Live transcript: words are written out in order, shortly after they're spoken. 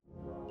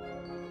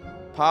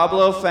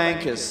Pablo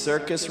Fankus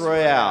Circus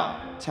Royale,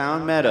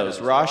 Town Meadows,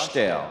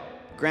 Rochdale.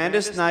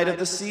 Grandest night of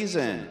the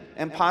season,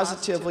 and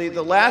positively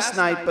the last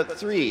night but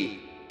 3,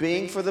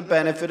 being for the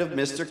benefit of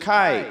Mr.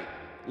 Kite,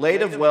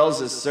 late of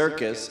Wells's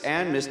Circus,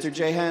 and Mr.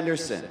 J.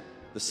 Henderson,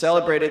 the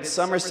celebrated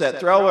Somerset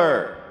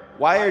thrower,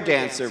 wire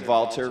dancer,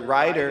 vaulter,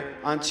 rider,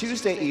 on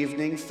Tuesday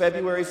evening,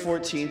 February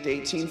 14th,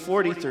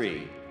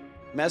 1843.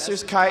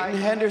 Messrs. Kite and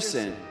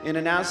Henderson, in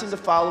announcing the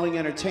following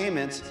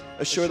entertainments,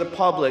 assure the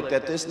public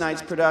that this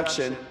night's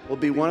production will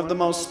be one of the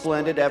most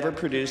splendid ever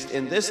produced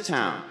in this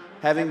town,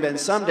 having been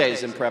some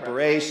days in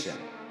preparation.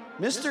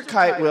 Mr.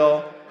 Kite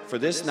will, for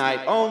this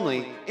night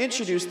only,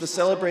 introduce the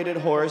celebrated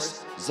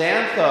horse,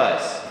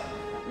 Xanthus,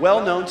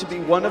 well known to be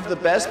one of the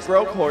best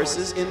broke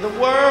horses in the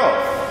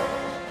world.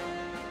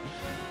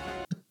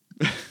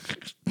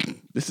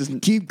 This is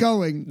Keep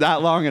going.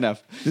 not long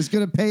enough. This is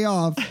going to pay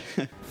off.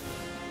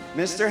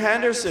 Mr.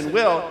 Henderson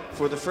will,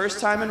 for the first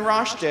time in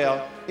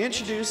Rochdale,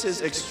 introduce his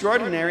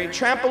extraordinary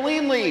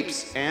trampoline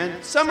leaps and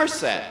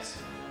somersets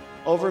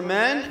over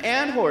men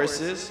and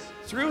horses,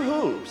 through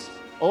hoops,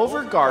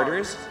 over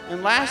garters,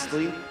 and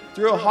lastly,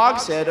 through a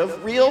hogshead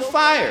of real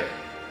fire.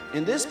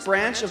 In this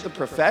branch of the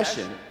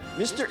profession,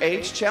 Mr.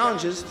 H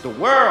challenges the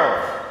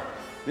world.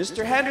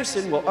 Mr.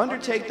 Henderson will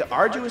undertake the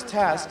arduous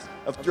task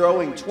of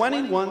throwing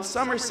 21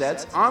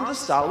 somersets on the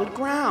solid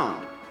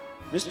ground.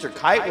 Mr.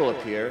 Kite will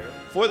appear,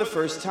 for the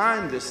first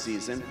time this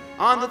season,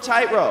 on the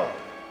tightrope,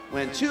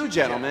 when 2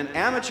 gentlemen,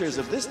 amateurs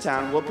of this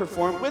town, will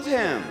perform with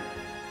him.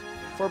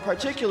 For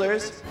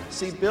particulars,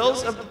 see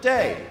bills of the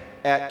day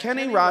at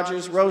Kenny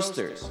Rogers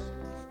Roasters.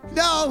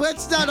 No,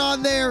 that's not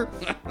on there.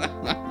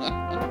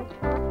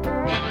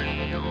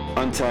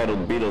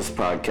 Untitled Beatles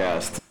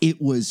Podcast.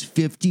 It was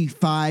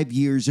 55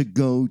 years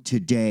ago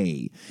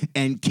today,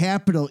 and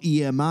Capital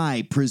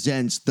EMI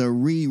presents the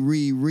re-release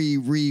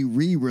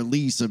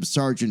of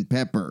Sgt.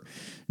 Pepper,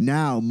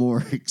 now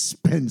more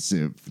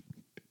expensive.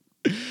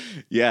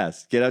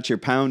 Yes, get out your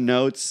pound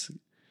notes.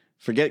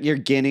 Forget your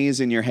guineas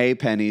and your hay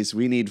pennies.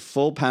 We need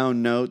full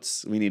pound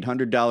notes. We need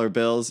 $100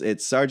 bills.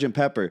 It's Sgt.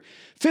 Pepper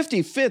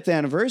 55th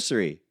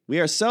anniversary. We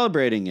are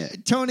celebrating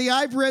it. Tony,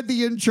 I've read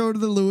the intro to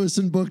the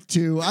Lewison book,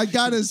 too. I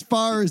got as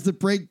far as the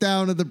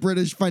breakdown of the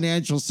British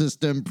financial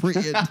system.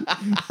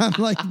 I'm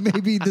like,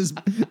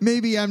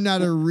 maybe I'm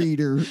not a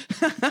reader.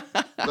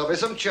 There'll be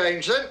some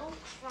change then. Oh,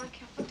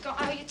 crikey, I forgot.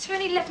 Oh,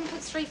 you're 11 put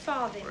 3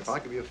 farthings. If I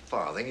give you a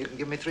farthing, you can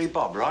give me 3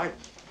 bob, right?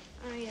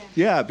 Oh, yeah.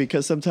 Yeah,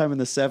 because sometime in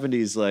the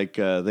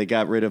 70s, they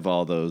got rid of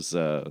all those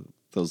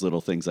little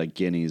things like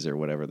guineas or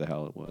whatever the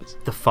hell it was.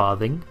 The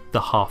farthing,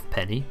 the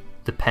halfpenny,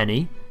 the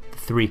penny, the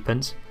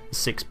threepence, the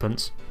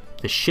sixpence,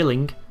 the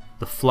shilling,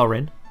 the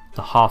florin,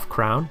 the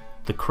half-crown,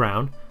 the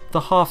crown,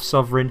 the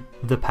half-sovereign,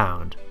 the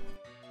pound.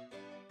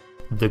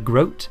 The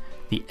groat,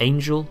 the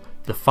angel,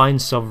 the fine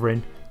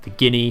sovereign, the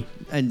guinea.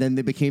 And then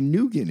they became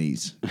New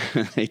Guineas.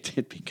 They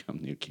did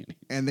become New Guinea.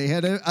 And they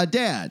had a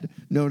dad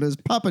known as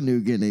Papa New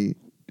Guinea.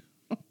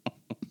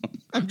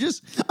 I'm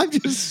just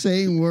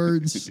saying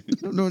words. I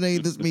don't know what any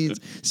of this means.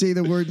 Say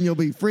the word and you'll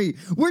be free.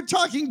 We're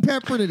talking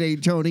pepper today,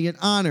 Tony, in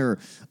honor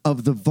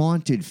of the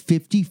vaunted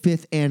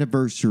 55th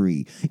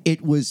anniversary.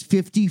 It was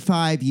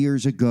 55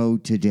 years ago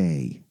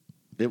today.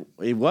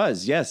 It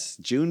was, yes.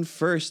 June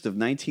 1st of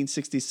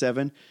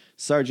 1967,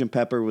 Sgt.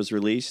 Pepper was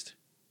released.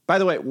 By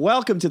the way,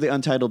 welcome to the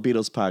Untitled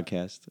Beatles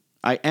Podcast.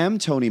 I am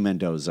Tony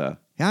Mendoza.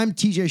 I'm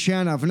TJ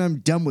Shanoff, and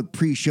I'm done with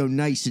pre-show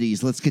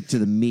niceties. Let's get to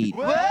the meat.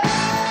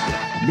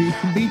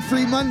 Meat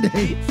Free Monday.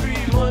 Meat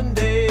Free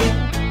Monday.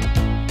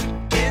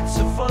 It's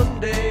a fun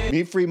day.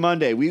 Meat Free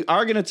Monday. We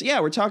are gonna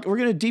we're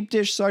gonna deep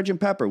dish Sgt.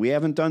 Pepper. We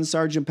haven't done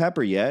Sgt.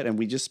 Pepper yet, and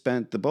we just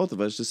both of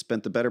us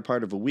spent the better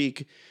part of a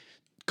week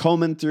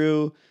combing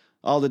through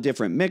all the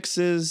different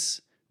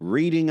mixes,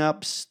 reading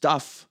up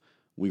stuff.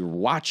 We were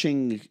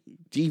watching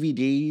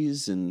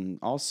DVDs and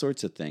all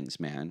sorts of things,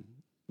 man.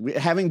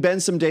 Having been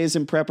some days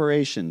in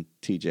preparation,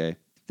 TJ.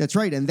 That's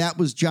right, and that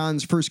was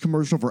John's first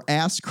commercial for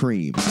ass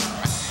cream.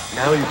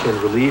 Now you can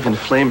relieve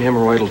inflamed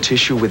hemorrhoidal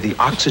tissue with the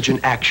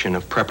oxygen action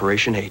of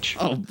Preparation H.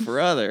 Oh,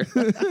 brother.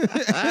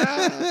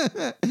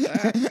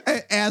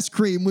 Ass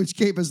cream, which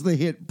gave us the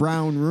hit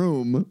Brown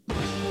Room.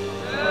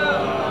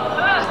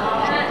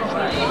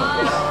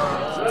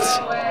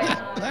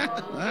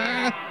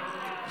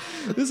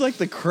 This is like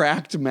the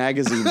Cracked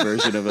magazine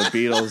version of a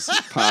Beatles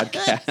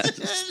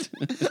podcast.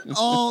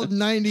 All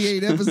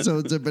 98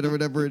 episodes of it or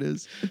whatever it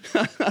is.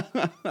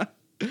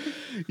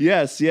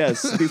 Yes.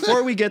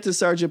 Before we get to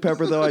Sgt.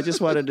 Pepper, though, I just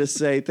wanted to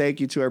say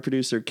thank you to our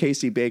producer,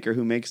 Casey Baker,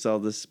 who makes all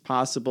this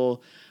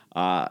possible.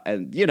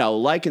 And,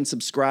 like and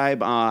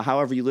subscribe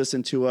however you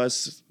listen to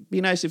us. Be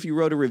nice if you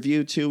wrote a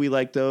review, too. We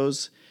like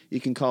those. You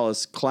can call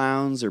us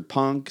clowns or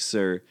punks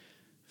or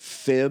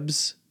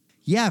fibs.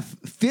 Yeah,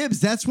 fibs.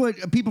 That's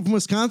what people from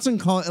Wisconsin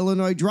call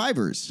Illinois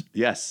drivers.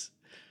 Yes.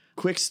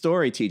 Quick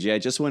story, TJ. I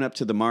just went up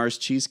to the Mars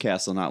Cheese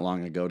Castle not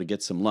long ago to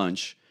get some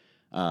lunch.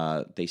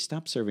 They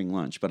stopped serving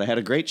lunch, but I had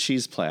a great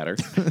cheese platter.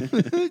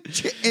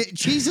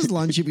 Cheese is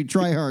lunch if you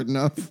try hard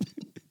enough.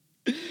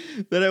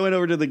 Then I went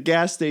over to the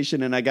gas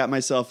station and I got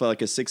myself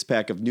like a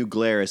 6-pack of New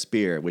Glarus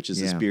beer, which is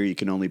this Yeah. beer you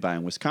can only buy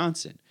in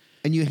Wisconsin.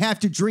 And you have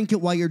to drink it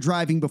while you're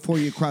driving before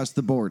you cross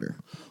the border.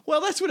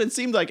 Well, that's what it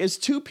seemed like. It's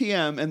 2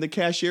 p.m. and the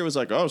cashier was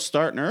like, "Oh,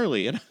 starting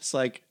early," and I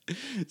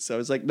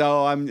was like,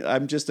 "No,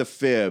 I'm just a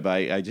fib.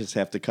 I just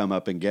have to come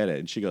up and get it."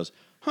 And she goes,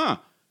 "Huh?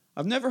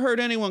 I've never heard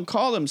anyone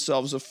call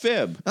themselves a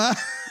fib."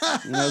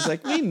 And I was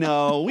like, "We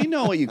know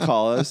what you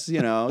call us.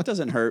 You know, it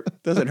doesn't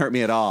hurt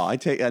me at all.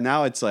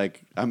 Now it's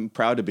like I'm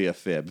proud to be a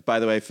fib.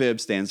 By the way,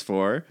 fib stands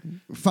for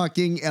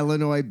Fucking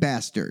Illinois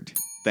bastard.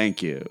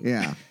 thank you.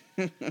 Yeah.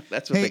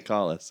 That's what they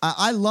call us.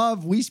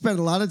 We spent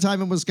a lot of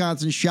time in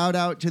Wisconsin. Shout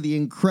out to the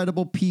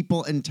incredible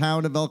people in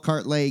town of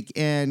Elkhart Lake.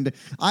 And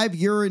I've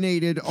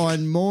urinated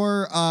on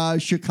more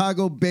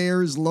Chicago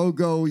Bears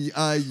logo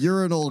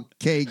urinal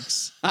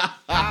cakes.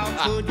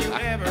 How could you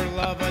ever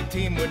love a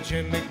team with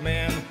Jim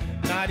McMahon?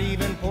 Not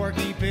even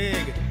Porky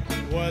Pig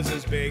was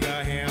as big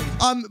a him.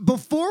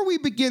 Before we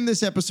begin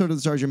this episode of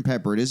Sgt.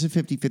 Pepper, it is a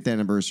 55th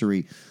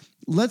anniversary.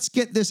 Let's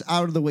get this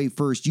out of the way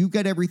first. You've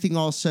got everything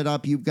all set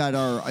up. You've got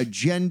our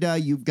agenda.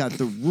 You've got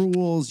the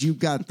rules. You've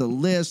got the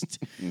list.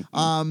 But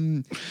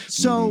I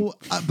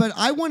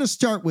want to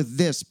start with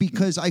this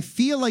because I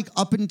feel like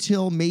up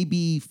until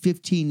maybe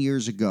 15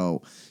 years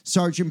ago,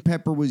 Sgt.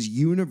 Pepper was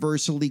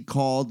universally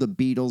called the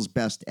Beatles'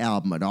 best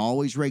album. It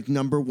always ranked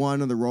number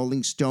 1 on the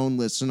Rolling Stone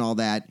list and all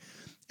that.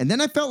 And then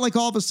I felt like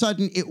all of a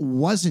sudden it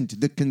wasn't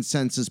the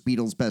consensus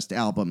Beatles best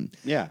album.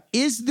 Yeah.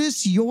 Is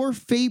this your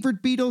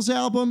favorite Beatles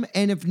album?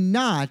 And if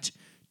not,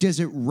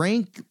 does it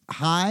rank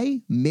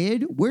high,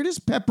 mid? Where does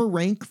Pepper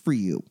rank for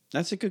you?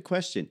 That's a good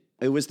question.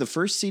 It was the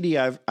first CD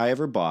I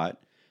ever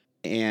bought.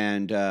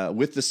 And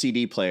with the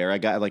CD player, I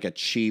got like a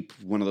cheap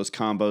one of those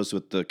combos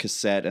with the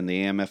cassette and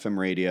the AM/FM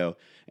radio.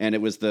 And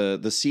it was the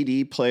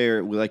CD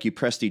player, like you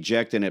pressed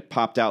eject and it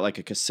popped out like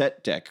a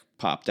cassette deck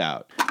popped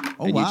out.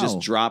 Oh, and wow. you just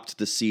dropped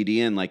the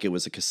CD in like it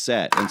was a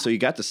cassette. And so you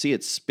got to see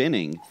it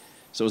spinning.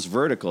 So it was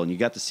vertical and you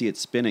got to see it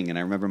spinning. And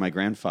I remember my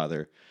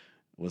grandfather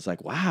was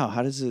like, "Wow,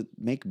 how does it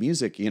make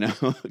music?" You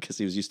know, because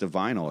he was used to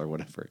vinyl or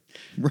whatever.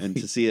 Right. And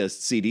to see a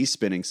CD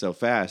spinning so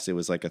fast, it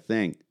was like a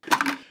thing.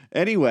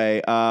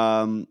 Anyway,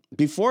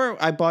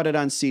 before I bought it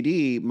on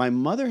CD, my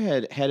mother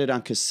had it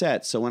on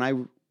cassette. So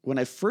when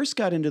I first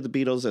got into the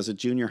Beatles as a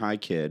junior high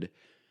kid,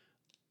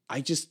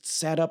 I just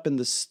sat up in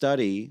the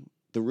study,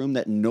 the room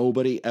that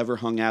nobody ever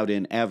hung out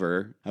in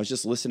ever. I was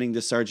just listening to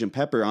Sgt.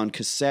 Pepper on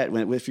cassette.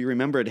 If you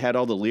remember, it had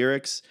all the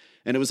lyrics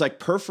and it was like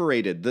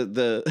perforated.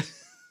 The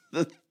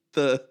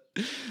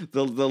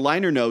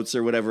liner notes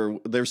or whatever,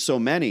 there's so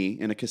many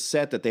in a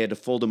cassette that they had to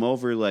fold them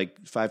over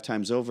like 5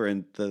 times over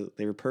and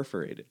they were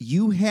perforated.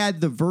 You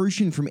had the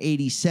version from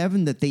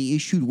 87 that they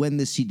issued when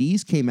the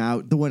CDs came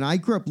out. The one I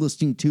grew up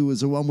listening to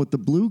is the one with the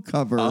blue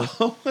cover.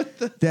 Oh,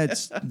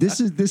 This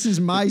is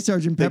my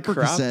Sgt. Pepper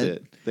cropped cassette.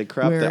 it. They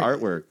cropped where the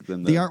artwork.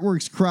 The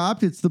artwork's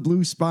cropped. It's the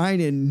blue spine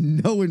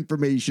and no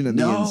information on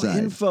the no inside.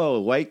 info,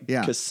 white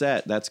Yeah.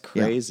 cassette. That's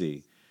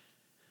crazy.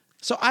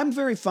 So I'm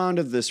very fond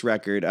of this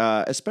record,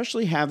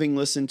 especially having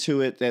listened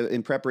to it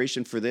in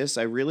preparation for this.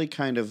 I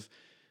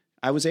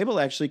was able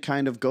to actually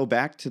kind of go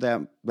back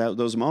to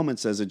those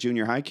moments as a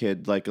junior high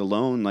kid, like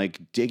alone,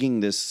 like digging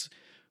this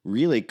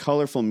really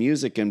colorful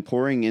music and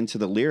pouring into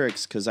the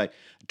lyrics because I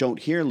don't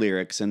hear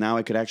lyrics. And now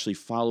I could actually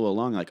follow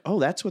along like, oh,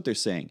 that's what they're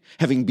saying.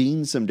 Having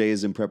been some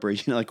days in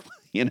preparation, like,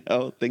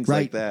 things Right.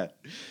 like that.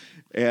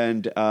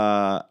 And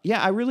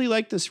I really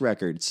like this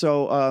record.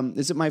 So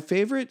is it my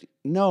favorite?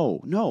 No,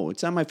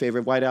 it's not my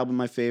favorite. White Album,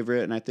 my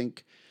favorite, and I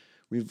think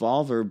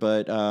Revolver.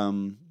 But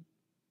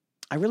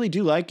I really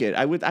do like it.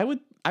 I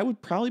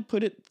would probably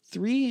put it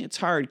 3. It's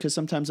hard because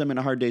sometimes I'm in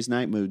a Hard Day's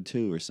Night mood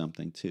too, or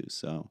something too.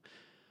 So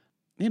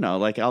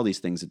like all these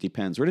things, it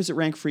depends. Where does it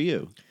rank for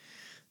you?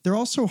 They're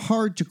also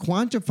hard to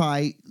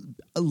quantify.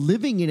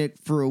 Living in it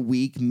for a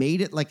week made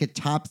it like a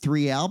top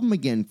 3 album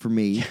again for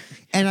me.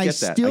 And I get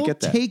that. still I get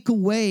that. take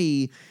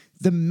away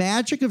the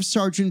magic of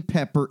Sgt.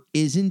 Pepper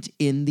isn't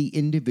in the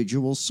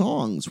individual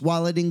songs.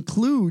 While it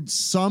includes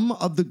some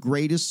of the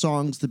greatest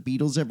songs the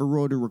Beatles ever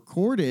wrote or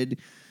recorded,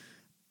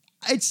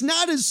 it's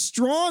not as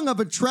strong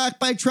of a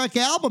track-by-track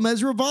album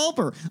as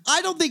Revolver.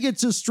 I don't think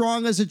it's as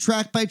strong as a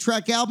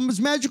track-by-track album as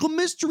Magical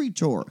Mystery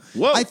Tour.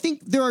 Whoa. I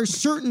think there are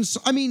certain...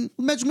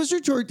 Magical Mystery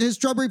Tour has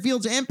Strawberry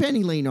Fields and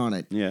Penny Lane on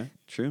it. Yeah,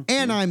 true.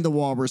 And I'm the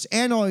Walrus,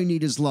 and All You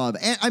Need Is Love.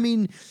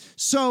 And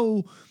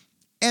so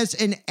as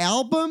an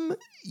album,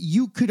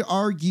 you could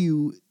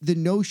argue the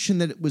notion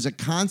that it was a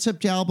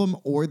concept album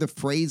or the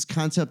phrase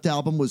concept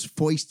album was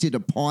foisted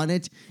upon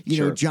it. You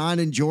know, John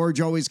and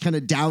George always kind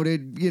of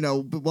doubted,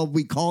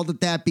 we called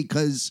it that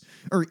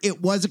or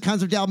it was a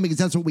concept album because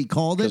that's what we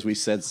called it. Because we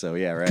said so,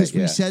 yeah, right. Because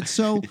we said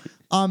so.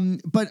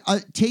 But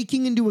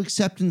taking into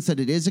acceptance that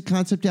it is a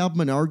concept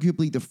album and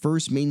arguably the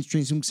first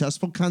mainstream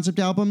successful concept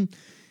album,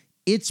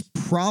 it's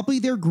probably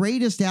their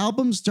greatest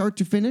album start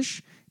to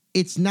finish.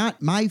 It's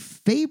not my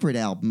favorite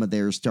album of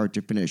theirs start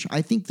to finish.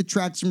 I think the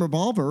tracks from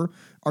Revolver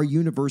are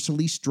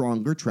universally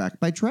stronger track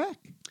by track.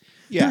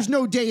 Yeah. There's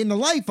no day in the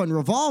life on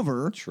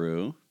Revolver.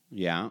 True.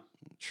 Yeah,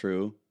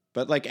 true.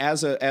 But like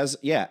as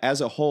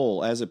a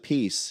whole, as a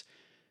piece,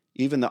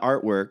 even the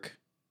artwork,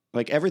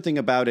 like everything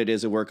about it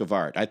is a work of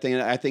art. I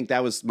think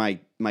that was my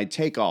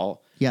take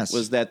all. Yes.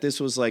 Was that this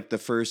was like the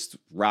first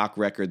rock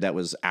record that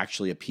was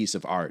actually a piece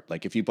of art.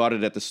 Like if you bought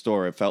it at the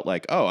store, it felt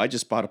like, oh, I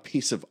just bought a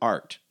piece of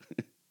art.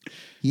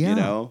 Yeah. You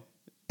know?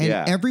 And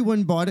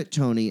everyone bought it,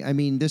 Tony. I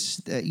mean,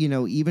 this,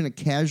 even a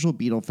casual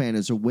Beatle fan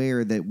is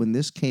aware that when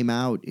this came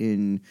out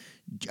in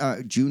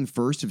June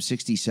 1st of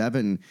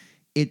 67,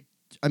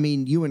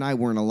 you and I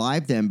weren't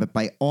alive then, but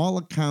by all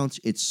accounts,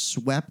 it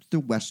swept the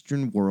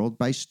Western world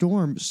by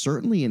storm,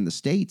 certainly in the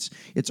States.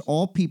 It's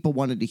all people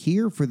wanted to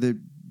hear for the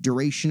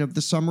duration of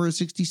the summer of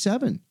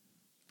 67.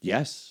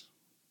 Yes.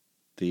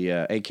 The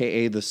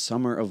AKA the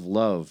Summer of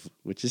Love,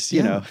 which is,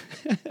 you know.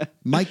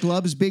 Mike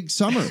Love's big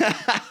summer.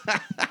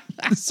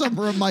 The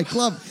summer of Mike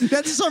Love.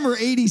 That's summer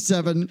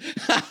 87.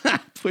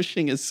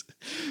 pushing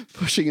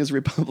his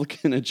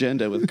Republican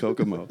agenda with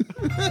Kokomo.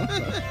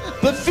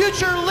 The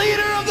future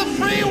leader of the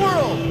free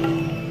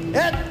world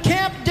at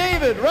Camp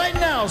David right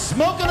now,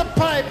 smoking a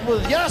pipe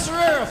with Yasser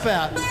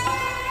Arafat.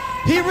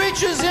 He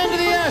reaches into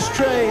the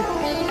ashtray.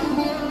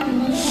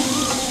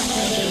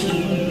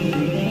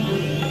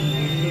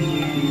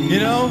 You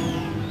know,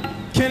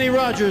 Kenny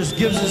Rogers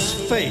gives us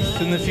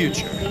faith in the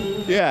future.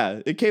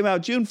 Yeah, it came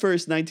out June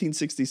 1st,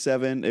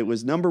 1967. It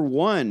was number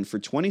 1 for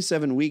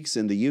 27 weeks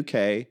in the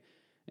UK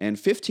and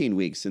 15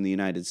 weeks in the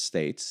United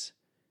States.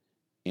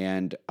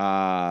 And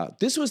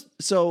this was,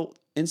 so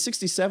in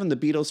 67, the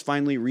Beatles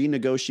finally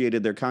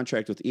renegotiated their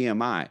contract with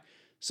EMI.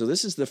 So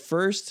this is the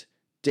first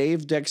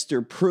Dave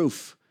Dexter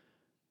proof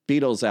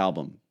Beatles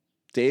album.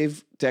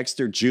 Dave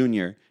Dexter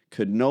Jr.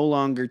 could no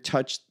longer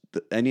touch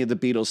any of the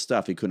Beatles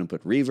stuff. He couldn't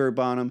put reverb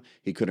on them.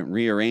 He couldn't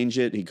rearrange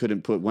it. He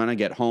couldn't put When I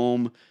Get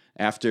Home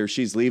after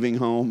she's leaving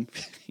home,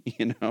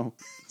 you know.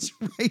 That's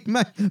right.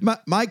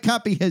 My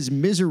copy has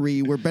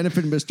Misery, where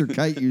Benefit Mr.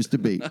 Kite used to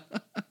be.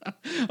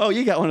 Oh,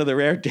 you got one of the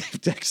rare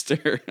Dave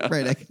Dexter.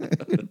 Right,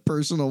 a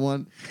personal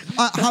one.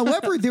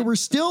 However, there were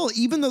still,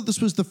 even though this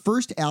was the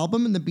first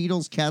album in the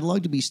Beatles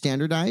catalog to be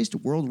standardized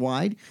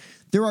worldwide,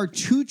 there are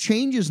 2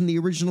 changes in the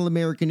original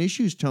American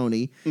issues,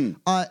 Tony.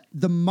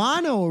 The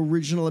mono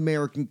original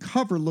American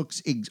cover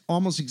looks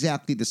almost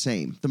exactly the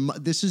same.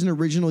 This is an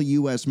original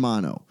U.S.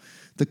 mono.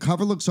 The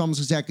cover looks almost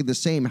exactly the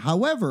same.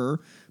 However,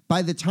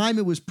 by the time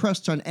it was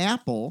pressed on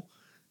Apple,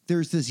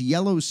 there's this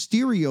yellow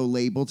stereo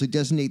label to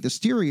designate the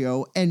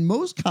stereo, and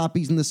most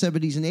copies in the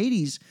 70s and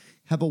 80s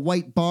have a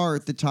white bar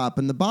at the top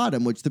and the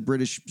bottom, which the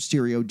British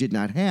stereo did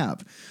not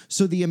have.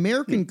 So the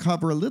American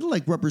cover, a little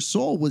like Rubber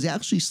Soul, was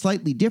actually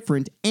slightly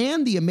different,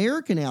 and the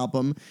American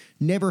album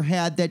never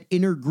had that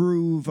inner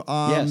groove,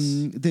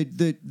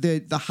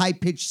 the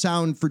high-pitched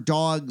sound for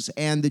dogs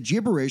and the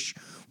gibberish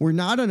were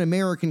not on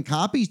American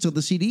copies till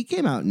the CD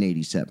came out in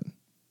 87.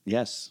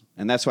 Yes,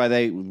 and that's why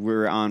they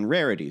were on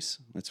rarities.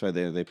 That's why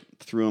they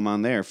threw them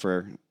on there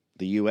for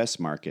the U.S.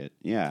 market.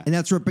 Yeah, and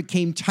that's where it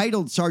became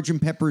titled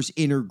Sgt. Pepper's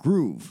Inner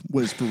Groove,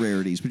 was for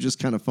rarities, which is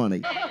kind of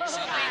funny.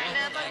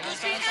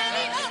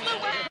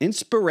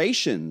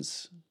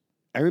 Inspirations.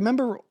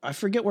 I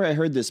forget where I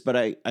heard this, but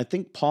I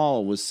think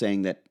Paul was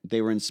saying that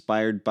they were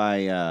inspired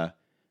by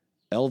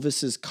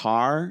Elvis's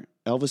car.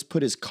 Elvis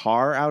put his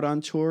car out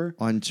on tour.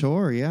 On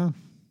tour, yeah.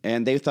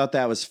 And they thought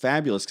that was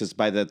fabulous because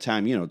by the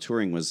time, you know,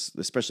 touring was,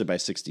 especially by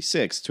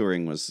 66,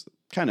 touring was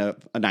kind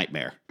of a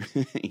nightmare,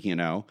 you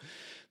know,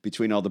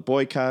 between all the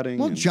boycotting.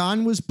 Well,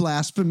 John was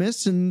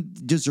blasphemous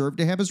and deserved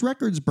to have his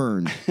records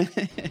burned.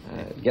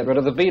 Get rid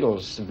of the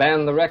Beatles,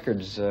 ban the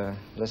records,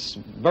 let's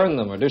burn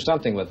them or do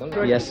something with them.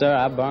 Yes, sir,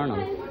 I burn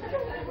them.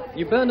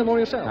 You burned them all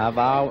yourself? I've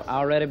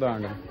already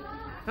burned them.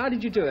 How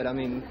did you do it? I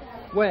mean,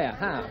 where?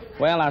 How?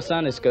 Well, our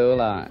Sunday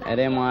school at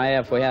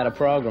NYF, we had a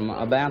program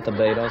about the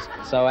Beatles.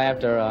 So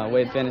after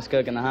we'd finished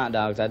cooking the hot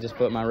dogs, I just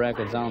put my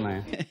records on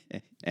there.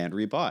 And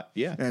rebought,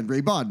 yeah. And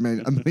rebought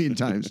a million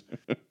times.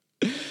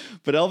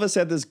 But Elvis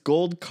had this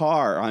gold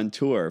car on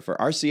tour for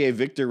RCA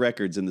Victor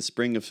Records in the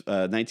spring of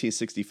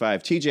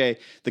 1965. TJ,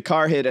 the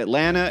car hit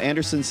Atlanta,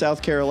 Anderson,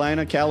 South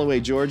Carolina, Callaway,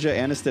 Georgia,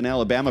 Anniston,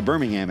 Alabama,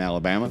 Birmingham,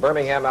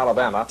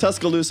 Alabama,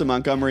 Tuscaloosa,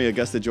 Montgomery,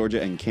 Augusta,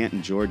 Georgia, and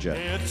Canton, Georgia.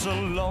 It's a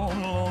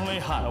lone, lonely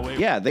highway.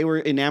 Yeah, they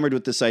were enamored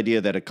with this idea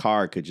that a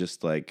car could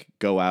just like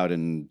go out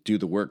and do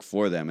the work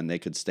for them and they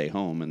could stay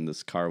home, and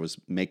this car was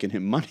making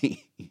him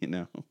money, you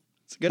know.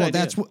 It's a good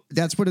idea.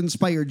 That's what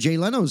inspired Jay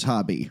Leno's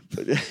hobby.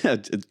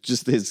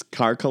 Just his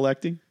car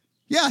collecting?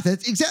 Yeah,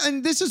 that's exactly.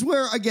 And this is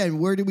where, again,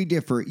 where do we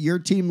differ? You're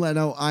Team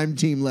Leno, I'm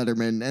Team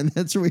Letterman, and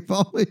that's where we've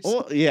always.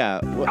 Well,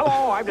 yeah.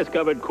 Hello, I've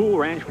discovered Cool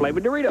Ranch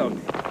flavored Doritos.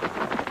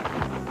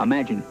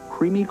 Imagine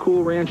creamy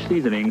Cool Ranch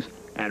seasonings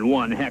and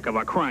one heck of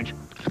a crunch.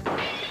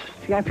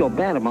 See, I feel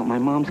bad about my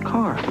mom's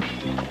car.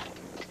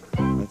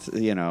 That's,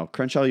 you know,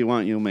 crunch all you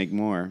want, you'll make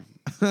more.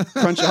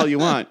 Crunch all you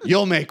want,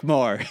 you'll make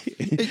more.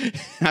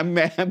 I'm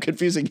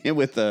confusing him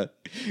with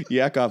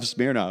Yakov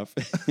Smirnoff.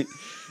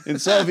 In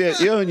Soviet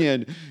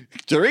Union,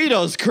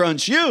 Doritos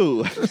crunch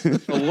you.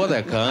 What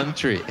a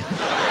country.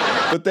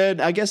 But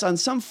then I guess on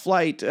some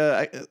flight,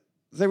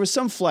 there was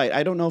some flight.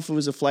 I don't know if it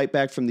was a flight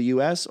back from the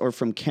U.S. or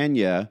from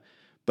Kenya,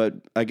 but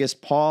I guess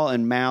Paul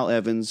and Mal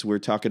Evans were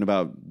talking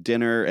about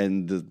dinner,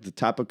 and the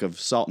topic of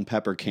salt and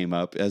pepper came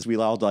up, as we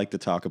all like to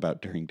talk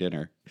about during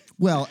dinner.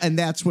 Well, and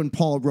that's when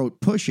Paul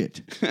wrote Push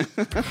It.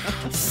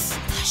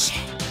 Push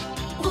it.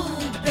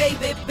 Ooh,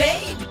 baby,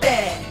 baby.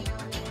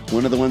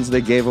 One of the ones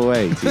they gave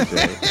away,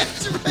 TJ.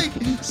 That's right.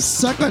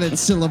 Suck on it,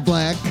 Cilla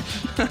Black.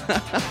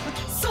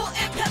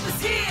 Salt and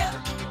pepper's here.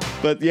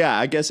 But yeah,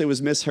 I guess it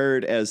was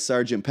misheard as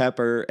Sgt.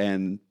 Pepper,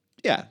 and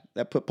yeah,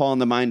 that put Paul in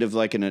the mind of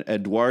like an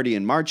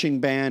Edwardian marching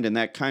band, and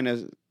that kind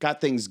of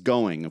got things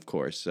going, of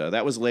course.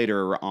 That was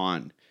later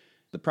on.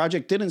 The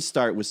project didn't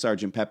start with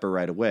Sgt. Pepper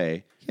right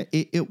away.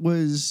 It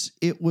was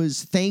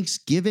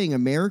Thanksgiving,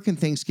 American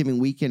Thanksgiving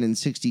weekend in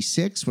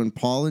 '66, when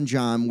Paul and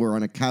John were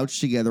on a couch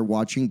together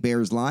watching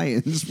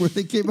Bears-Lions, where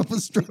they came up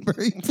with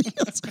Strawberry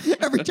Fields.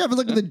 Every time I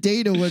look at the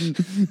data when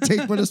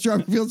take one of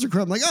Strawberry Fields are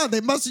I'm like, oh,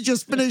 they must have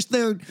just finished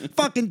their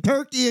fucking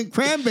turkey and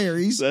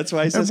cranberries. That's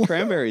why he says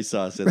cranberry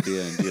sauce at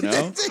the end, you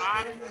know?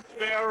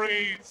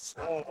 Cranberry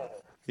sauce.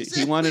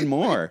 He wanted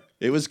more.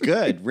 It was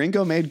good.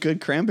 Ringo made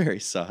good cranberry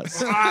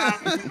sauce.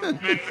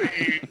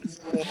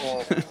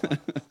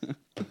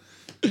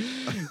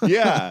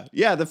 Yeah.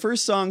 The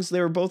first songs, they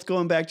were both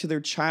going back to their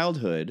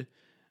childhood.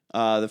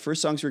 The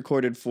first songs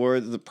recorded for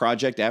the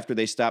project after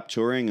they stopped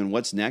touring, and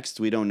what's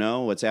next, we don't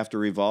know. What's after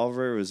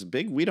Revolver was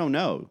big, we don't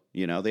know.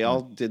 You know, they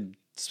all did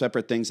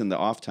separate things in the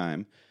off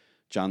time.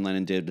 John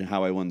Lennon did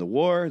How I Won the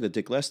War, the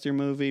Dick Lester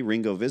movie.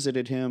 Ringo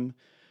visited him.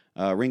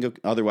 Ringo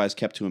otherwise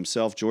kept to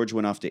himself. George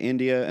went off to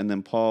India, and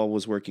then Paul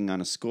was working on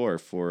a score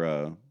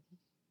for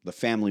The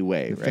Family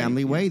Way. The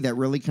Family Way, that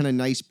really kind of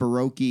nice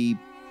Baroque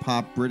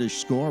pop British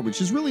score, which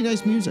is really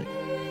nice music.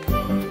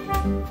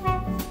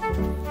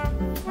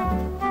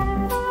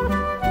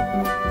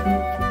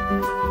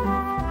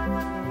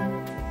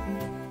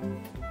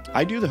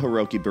 I do the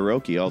Hiroki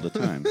Baroque all the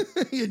time.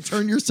 You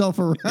turn yourself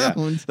around.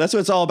 Yeah, that's what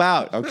it's all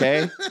about,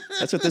 okay?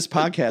 That's what this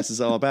podcast is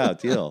all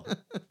about. Deal.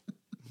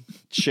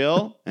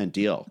 Chill and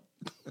deal.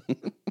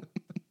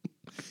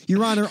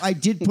 Your Honor, I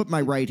did put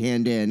my right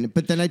hand in,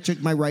 but then I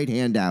took my right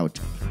hand out.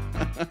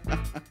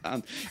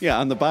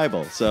 On the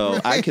Bible, so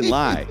right. I can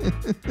lie.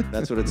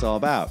 That's what it's all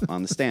about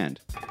on the stand,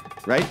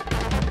 right?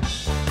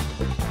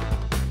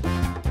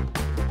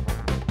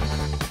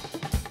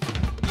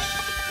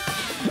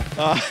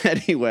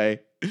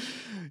 Anyway,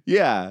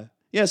 yeah.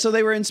 So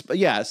they were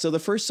so the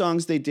first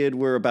songs they did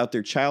were about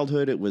their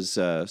childhood. It was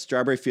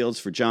Strawberry Fields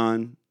for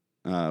John,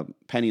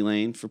 Penny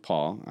Lane for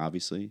Paul,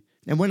 obviously,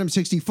 and When I'm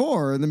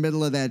 64 in the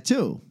middle of that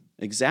too.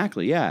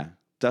 Exactly, yeah.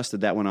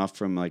 Dusted that one off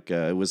from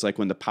it was like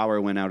when the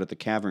power went out at the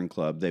Cavern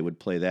Club, they would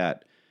play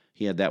that.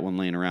 He had that one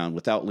laying around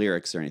without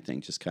lyrics or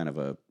anything, just kind of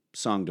a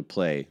song to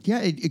play. Yeah,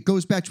 it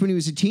goes back to when he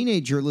was a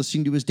teenager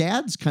listening to his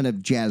dad's kind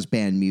of jazz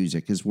band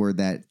music is where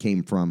that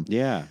came from.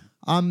 Yeah.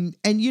 And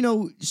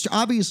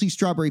obviously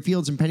Strawberry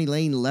Fields and Penny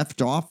Lane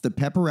left off the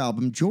Pepper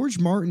album. George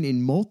Martin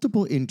in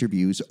multiple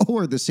interviews,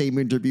 or the same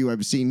interview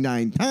I've seen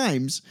 9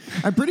 times,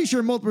 I'm pretty sure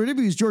in multiple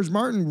interviews, George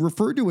Martin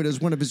referred to it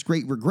as one of his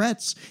great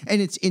regrets.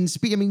 And it's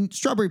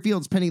Strawberry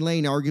Fields, Penny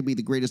Lane, arguably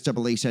the greatest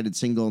double A-sided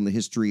single in the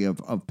history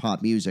of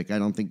pop music. I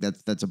don't think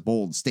that's a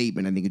bold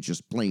statement. I think it's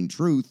just plain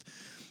truth.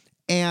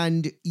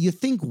 And you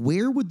think,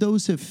 where would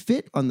those have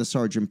fit on the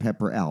Sgt.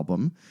 Pepper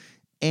album?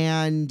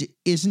 And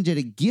isn't it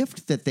a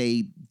gift that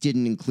they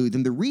didn't include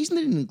them? The reason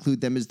they didn't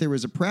include them is there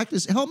was a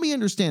practice. Help me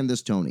understand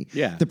this, Tony.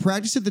 Yeah. The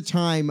practice at the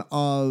time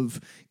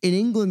of, in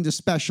England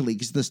especially,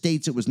 because the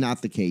States it was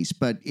not the case,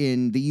 but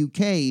in the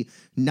UK,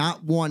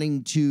 not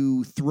wanting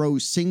to throw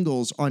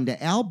singles onto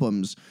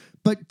albums.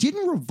 But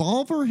didn't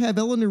Revolver have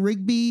Eleanor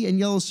Rigby and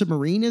Yellow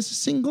Submarine as a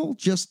single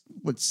just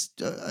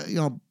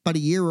about a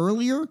year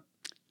earlier?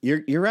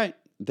 You're right.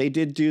 They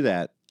did do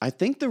that. I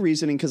think the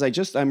reasoning,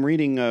 because I'm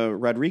reading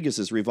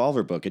Rodriguez's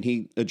Revolver book, and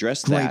he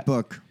addressed that. Great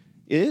book.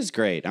 It is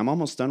great. I'm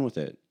almost done with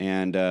it.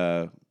 And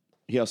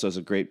he also has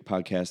a great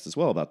podcast as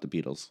well about the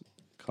Beatles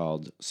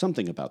called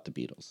Something About the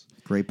Beatles.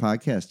 Great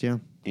podcast, yeah.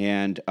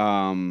 And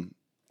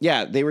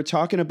they were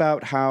talking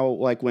about how,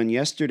 like, when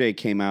Yesterday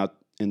came out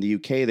in the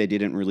UK, they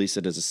didn't release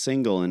it as a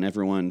single, and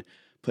everyone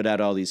put out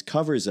all these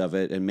covers of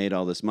it and made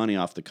all this money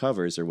off the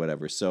covers or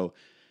whatever. So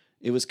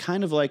it was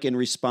kind of like in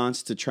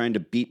response to trying to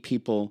beat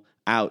people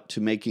out to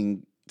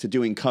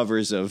doing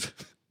covers of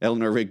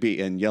Eleanor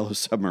Rigby and Yellow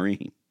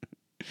Submarine.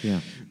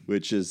 Yeah.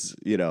 Which is,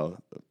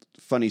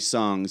 funny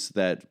songs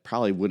that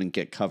probably wouldn't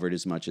get covered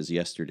as much as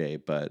Yesterday,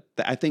 but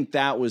I think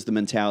that was the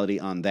mentality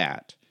on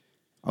that.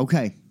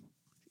 Okay.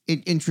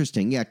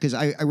 Interesting. Yeah, because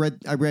I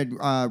read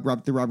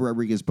the Robert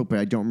Rodriguez book, but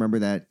I don't remember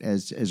that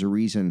as a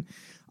reason.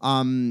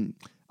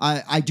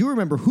 I do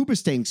remember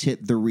Hoobastank's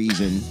hit The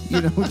Reason.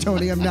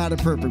 Tony, I'm not a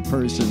perfect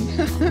person.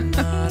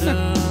 Not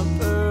a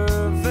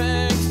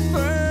perfect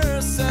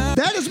person.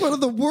 That is one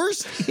of the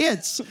worst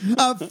hits.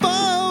 I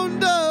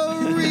found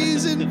a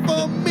reason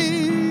for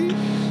me.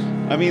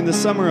 I mean, The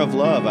Summer of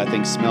Love, I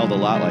think, smelled a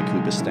lot like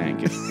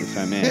Hoobastank, if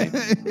I may.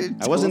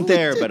 I wasn't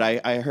there, but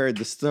I heard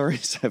the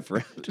stories I've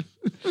read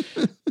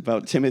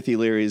about Timothy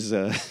Leary's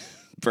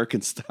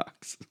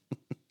Birkenstocks.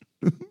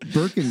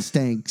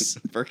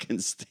 Birkenstanks.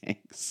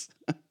 Birkenstanks.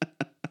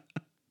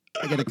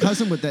 I got a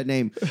cousin with that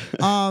name.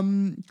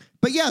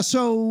 But yeah,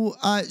 so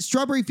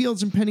Strawberry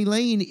Fields and Penny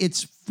Lane,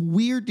 it's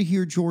weird to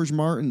hear George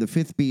Martin, the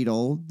fifth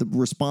Beatle,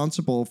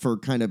 responsible for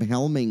kind of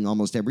helming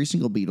almost every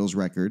single Beatles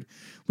record,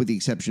 with the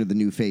exception of the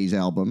New Phase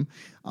album,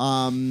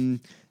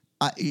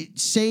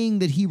 saying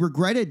that he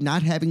regretted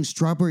not having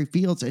Strawberry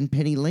Fields and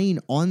Penny Lane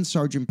on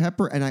Sgt.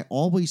 Pepper. And I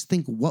always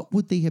think, what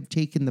would they have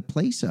taken the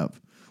place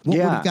of? What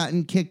would have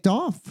gotten kicked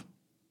off?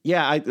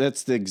 Yeah,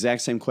 that's the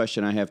exact same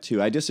question I have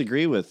too. I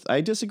disagree with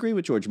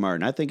George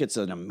Martin. I think it's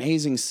an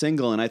amazing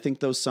single, and I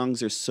think those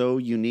songs are so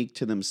unique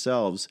to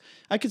themselves.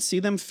 I could see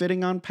them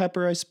fitting on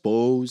Pepper, I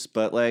suppose,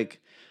 but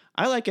like,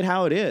 I like it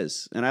how it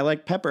is, and I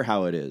like Pepper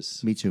how it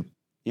is. Me too.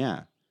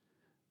 Yeah.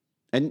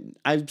 And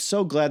I'm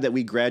so glad that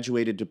we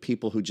graduated to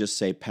people who just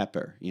say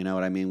Pepper. You know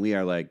what I mean?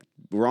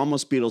 We're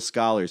almost Beatles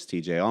scholars,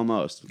 TJ.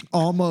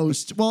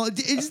 Almost. Well,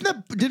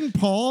 doesn't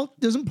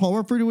Paul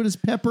refer to it as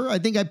Pepper? I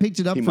think I picked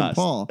it up from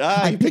Paul.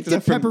 I picked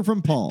up Pepper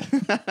from Paul.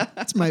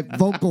 That's my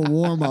vocal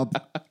warm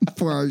up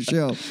for our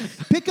show.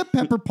 Pick a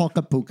pepper,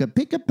 polka puka.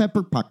 Pick a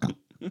pepper, pucka.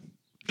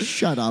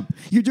 Shut up.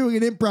 You're doing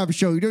an improv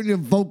show. You don't need a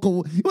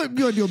vocal. You want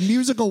to do a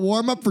musical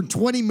warm up for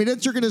 20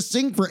 minutes? You're going to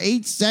sing for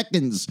 8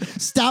 seconds.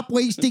 Stop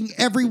wasting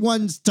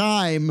everyone's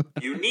time.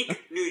 Unique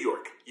New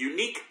York.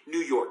 Unique New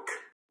York.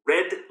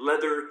 Red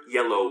leather,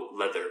 yellow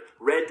leather.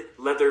 Red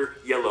leather,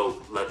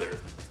 yellow leather.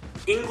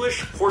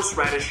 English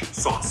horseradish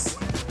sauce.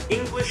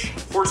 English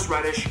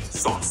horseradish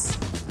sauce.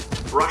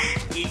 Brush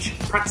each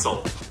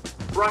pretzel.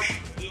 Brush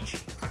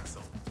each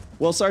pretzel.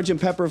 Well, Sgt.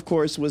 Pepper, of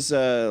course, was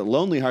a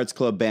Lonely Hearts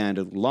Club Band,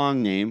 a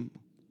long name.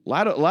 A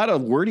lot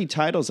of wordy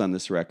titles on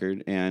this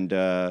record, and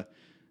that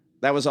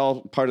was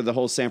all part of the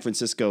whole San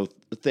Francisco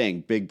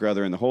thing. Big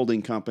Brother and the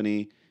Holding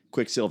Company,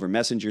 Quicksilver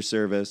Messenger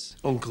Service.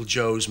 Uncle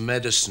Joe's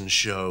Medicine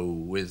Show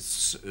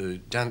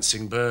with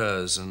Dancing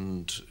Bears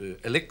and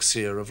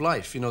Elixir of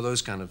Life. You know,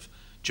 those kind of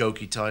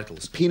jokey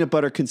titles. Peanut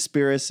Butter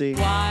Conspiracy.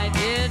 Why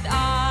did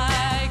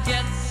I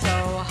get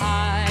so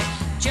high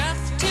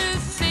just to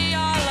see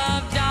our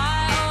love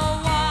die?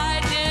 Oh, why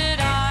did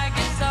I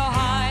get so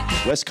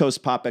high? West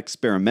Coast Pop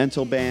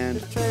Experimental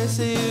Band.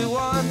 Tracy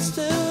wants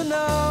to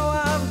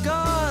know I'm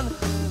gone.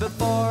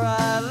 Before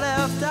I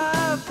left,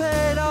 I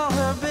paid all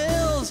her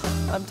bills.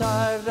 I'm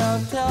tired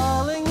of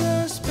telling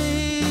her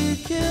speed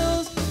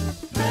kills.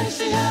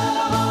 Tracy had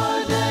a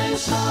hard day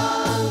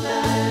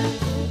Sunday.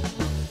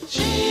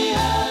 She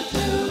had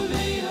to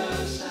be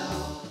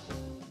herself.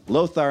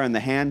 Lothar and the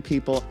Hand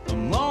People. A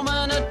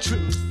moment of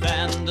truth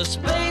and the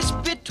space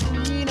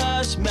between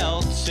us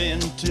melts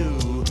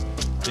into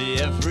the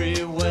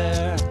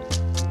everywhere.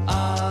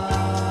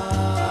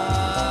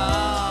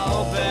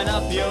 Open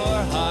up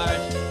your heart.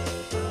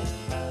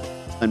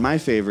 And my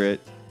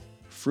favorite,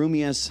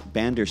 Frumious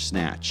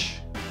Bandersnatch.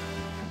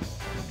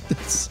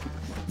 That's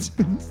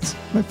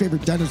my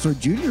favorite Dinosaur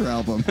Jr.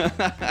 album.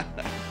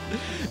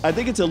 I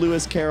think it's a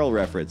Lewis Carroll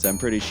reference, I'm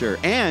pretty sure.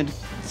 And,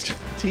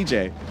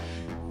 TJ,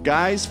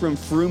 guys from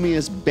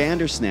Frumious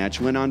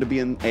Bandersnatch went on to be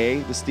in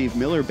A, the Steve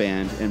Miller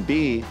Band, and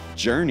B,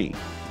 Journey.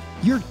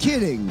 You're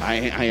kidding.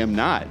 I am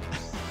not.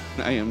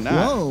 I am not.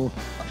 Whoa.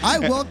 I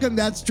welcome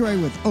that story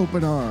with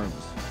open arms.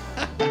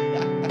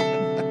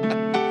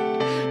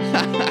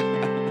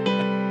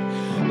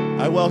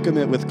 I welcome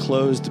it with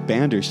closed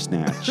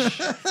Bandersnatch.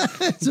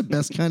 It's the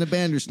best kind of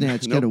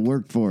Bandersnatch. Got to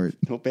work for it.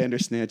 No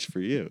Bandersnatch for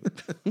you.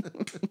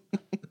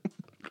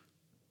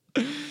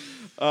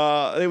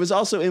 It was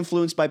also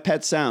influenced by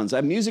Pet Sounds.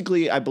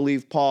 Musically, I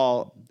believe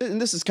Paul, and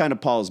this is kind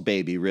of Paul's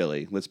baby,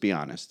 really, let's be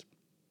honest.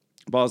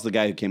 Paul's the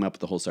guy who came up with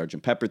the whole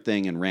Sgt. Pepper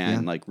thing and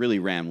really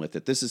ran with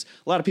it. This is,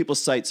 a lot of people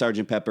cite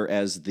Sgt. Pepper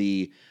as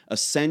the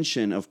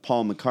ascension of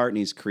Paul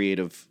McCartney's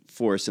creative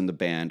force in the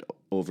band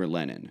over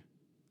Lennon.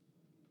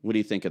 What do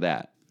you think of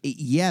that?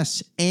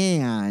 Yes,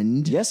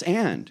 and.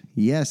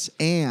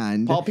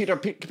 Paul Peter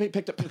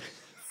picked up.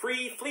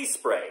 Free flea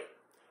spray.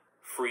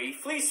 Free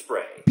flea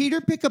spray. Peter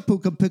pick a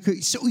puka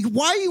puka. So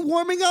why are you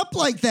warming up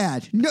like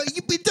that? No,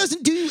 it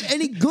doesn't do you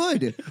any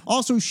good.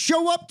 Also,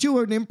 show up to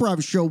an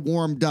improv show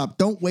warmed up.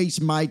 Don't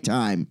waste my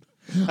time.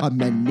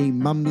 Many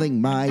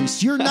mumbling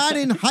mice. You're not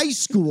in high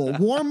school.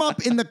 Warm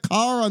up in the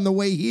car on the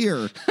way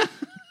here.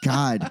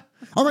 God.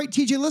 All right,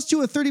 TJ, let's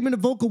do a 30-minute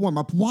vocal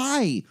warm-up.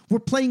 Why? We're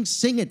playing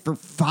Sing It for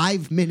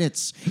 5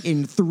 minutes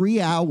in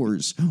 3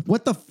 hours.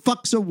 What the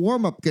fuck's a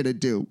warm-up gonna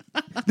do?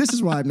 This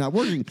is why I'm not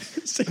working.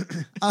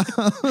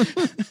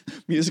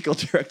 Musical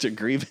Director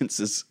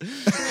Grievances.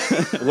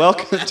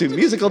 Welcome to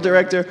Musical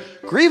Director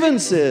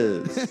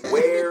Grievances.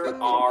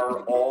 Where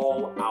are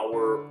all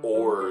our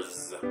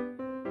oars?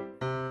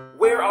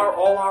 Where are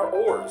all our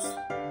oars?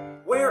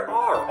 Where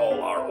are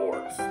all our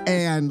oars?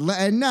 And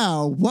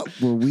now, what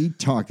were we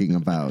talking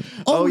about?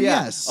 Oh,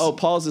 yes. Oh,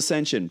 Paul's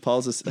ascension.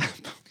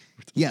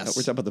 Yes.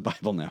 We're talking about the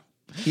Bible now.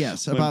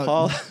 Yes. When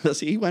Paul,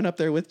 he went up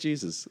there with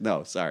Jesus.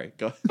 No, sorry.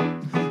 Go.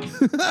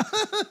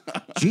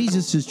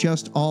 Jesus is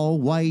just all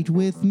white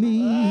with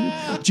me.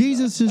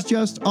 Jesus is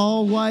just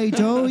all white,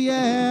 oh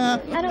yeah.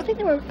 I don't think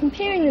they were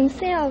comparing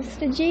themselves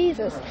to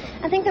Jesus.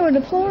 I think they were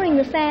deploring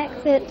the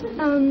fact that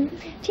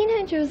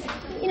teenagers,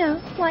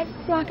 like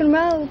rock and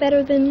roll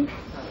better than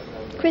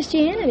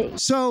Christianity.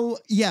 So,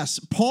 yes,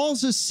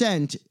 Paul's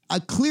ascent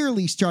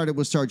clearly started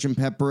with Sgt.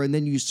 Pepper, and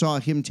then you saw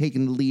him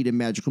taking the lead in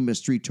Magical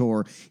Mystery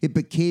Tour. It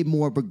became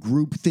more of a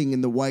group thing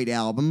in the White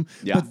Album.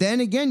 Yeah. But then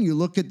again, you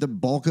look at the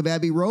bulk of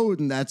Abbey Road,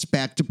 and that's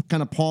back to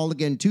kind of Paul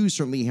again, too,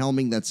 certainly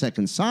helming that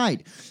second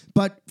side.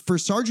 But for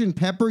Sgt.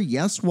 Pepper,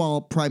 yes, while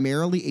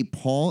primarily a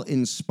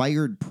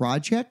Paul-inspired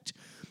project,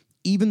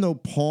 even though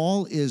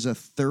Paul is a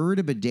third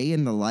of A Day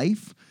in the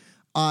Life,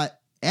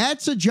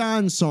 that's a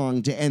John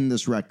song to end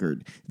this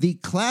record. The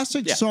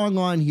classic song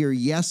on here,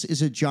 yes,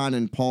 is a John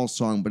and Paul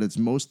song, but it's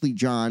mostly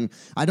John.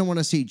 I don't want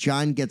to say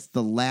John gets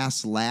the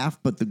last laugh,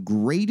 but the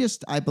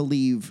greatest, I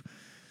believe,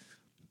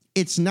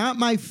 it's not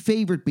my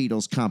favorite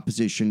Beatles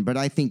composition, but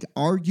I think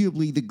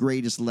arguably the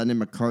greatest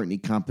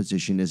Lennon-McCartney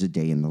composition is A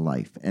Day in the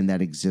Life, and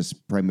that exists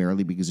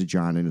primarily because of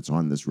John, and it's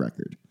on this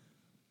record.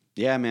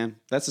 Yeah, man.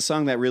 That's the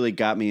song that really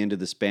got me into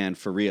this band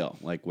for real.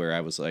 Like where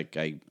I was like,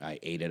 I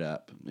ate it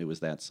up. It was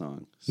that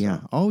song. So.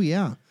 Yeah. Oh,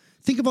 yeah.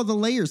 Think about the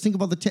layers. Think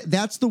about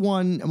that's the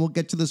one, and we'll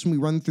get to this when we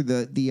run through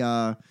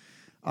the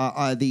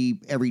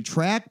every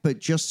track, but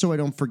just so I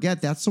don't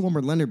forget, that's the one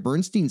where Leonard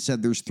Bernstein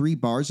said there's 3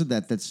 bars of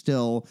that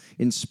still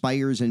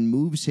inspires and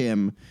moves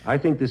him. I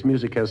think this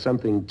music has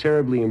something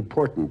terribly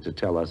important to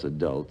tell us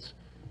adults,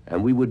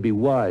 and we would be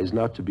wise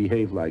not to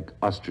behave like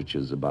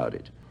ostriches about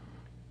it.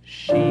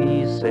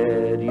 She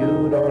said,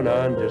 you don't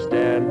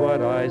understand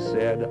what I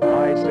said.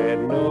 I said,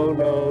 no,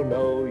 no,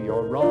 no,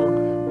 you're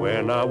wrong.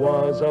 When I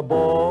was a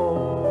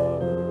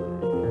boy,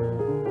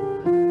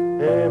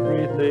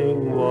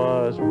 everything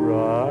was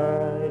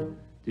right.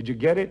 Did you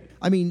get it?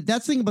 I mean,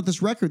 that's the thing about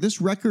this record.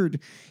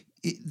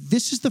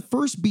 This is the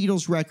first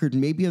Beatles record,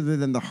 maybe other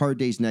than the Hard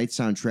Day's Night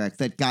soundtrack,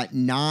 that got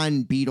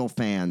non-Beatle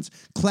fans,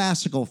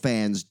 classical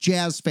fans,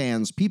 jazz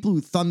fans, people who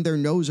thumbed their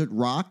nose at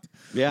rock,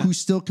 who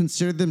still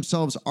consider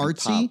themselves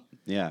artsy. Pop.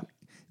 Yeah.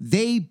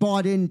 They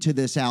bought into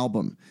this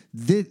album.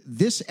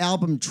 This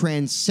album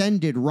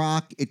transcended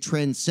rock. It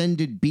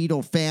transcended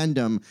Beatle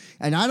fandom.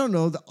 And I don't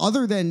know,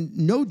 other than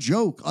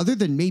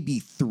maybe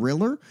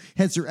Thriller,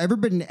 has there ever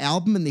been an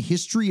album in the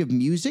history of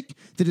music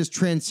that has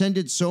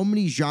transcended so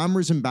many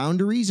genres and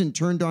boundaries and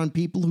turned on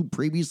people who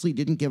previously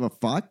didn't give a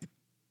fuck?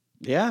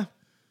 Yeah.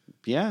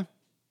 Yeah.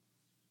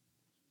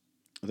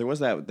 There was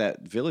that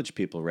Village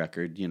People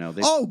record,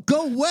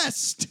 Go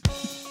West!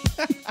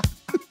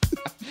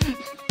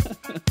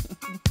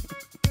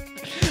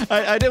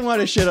 I didn't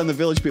want to shit on the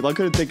Village People. I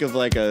couldn't think of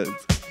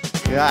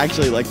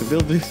actually, the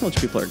Village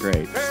People are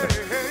great. So.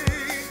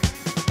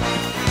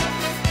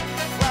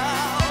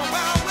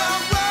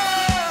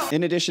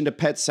 In addition to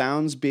Pet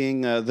Sounds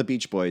being the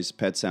Beach Boys,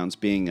 Pet Sounds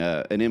being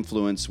an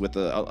influence with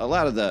a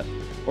lot of the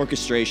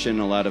orchestration,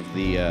 a lot of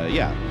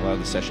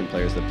the session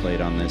players that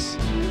played on this.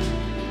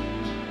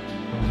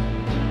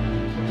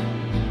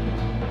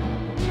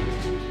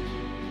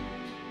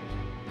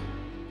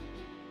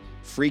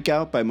 Freak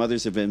Out by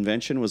Mothers of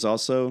Invention was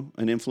also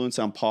an influence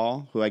on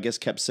Paul, who I guess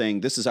kept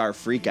saying, this is our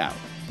freak out.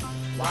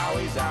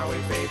 Wowie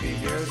zowie, baby,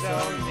 you're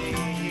so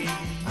neat.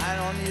 I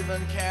don't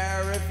even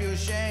care if you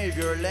shave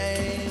your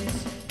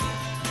legs.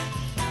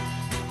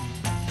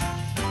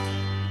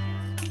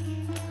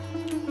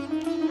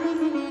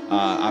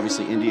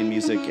 Obviously Indian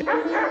music.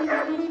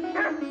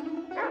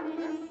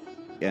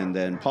 And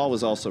then Paul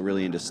was also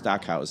really into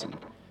Stockhausen.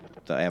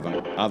 The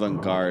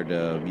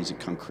avant-garde music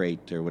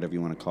concrete, or whatever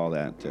you want to call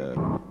that,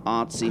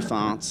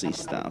 artsy-fartsy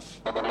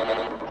stuff.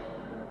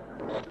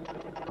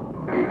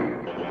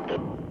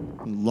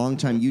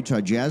 Longtime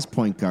Utah Jazz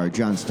point guard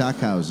John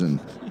Stockhausen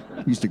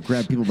used to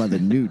grab people by the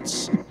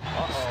newts. Stockton,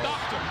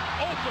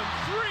 open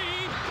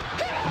three,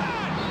 hit!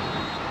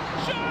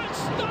 John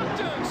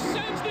Stockton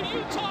sends the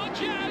Utah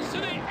Jazz to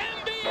the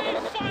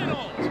NBA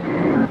Finals.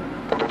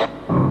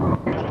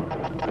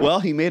 Well,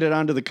 he made it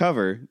onto the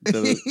cover.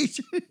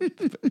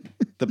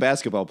 The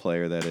basketball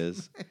player, that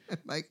is.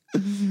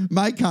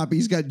 My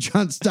copy's got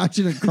John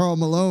Stockton and Karl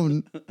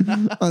Malone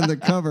on the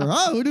cover.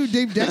 Oh, who knew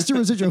Dave Dexter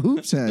was such a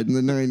hoops head in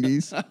the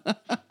 90s?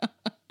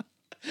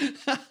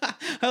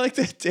 I like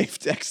that Dave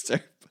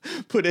Dexter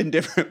put in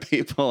different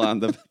people on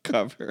the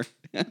cover.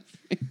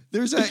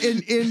 There's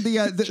in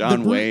the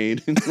John Wayne.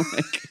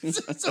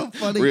 It's so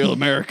funny. Real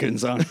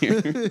Americans on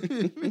here.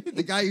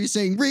 The guy you're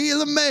saying,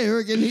 real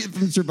American,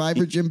 from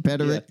Survivor, Jim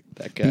Peterick. Yeah,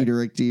 that guy.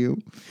 Peterick to you.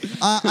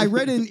 I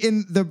read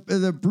in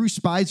the Bruce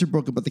Spicer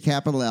book about the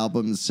Capitol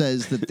album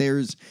says that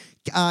there's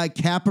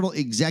Capitol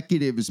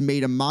executives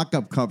made a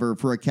mock-up cover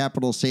for a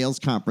Capitol sales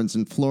conference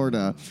in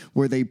Florida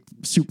where they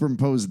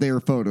superimposed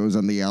their photos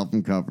on the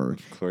album cover.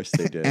 Of course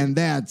they did. And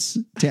that's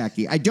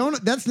tacky.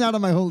 That's not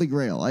on my holy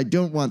grail. I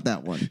don't want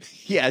that one.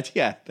 Yeah,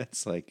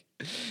 that's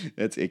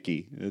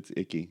icky. That's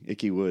icky.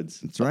 Icky Woods.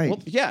 That's right. Well,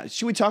 yeah,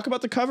 should we talk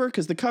about the cover?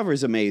 Because the cover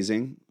is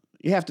amazing.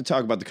 you have to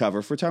talk about the cover.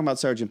 If we're talking about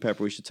Sgt.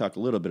 Pepper, we should talk a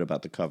little bit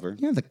about the cover.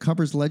 Yeah, the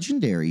cover's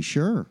legendary,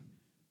 sure.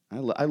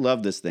 I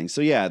love this thing.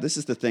 So yeah, this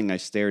is the thing I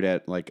stared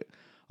at like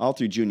all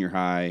through junior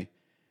high.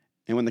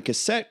 And when the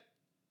cassette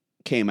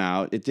came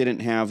out, it didn't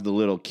have the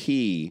little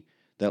key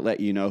that let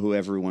you know who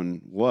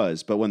everyone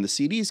was. But when the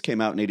CDs came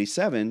out in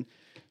 87,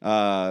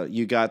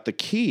 you got the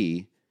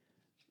key,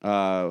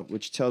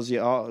 which tells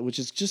you all, which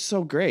is just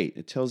so great.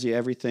 It tells you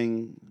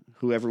everything,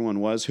 who everyone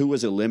was, who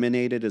was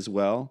eliminated as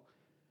well.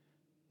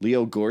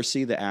 Leo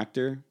Gorcey, the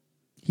actor.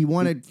 He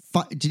wanted,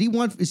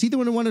 is he the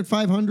one who wanted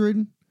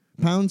 500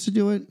 pounds to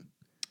do it?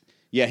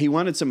 Yeah, he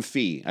wanted some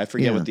fee. I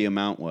forget what the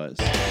amount was.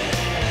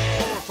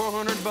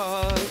 Over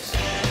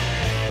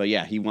 $400. But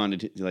yeah, he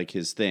wanted like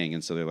his thing.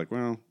 And so they're like,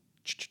 well,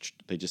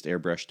 they just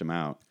airbrushed him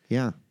out.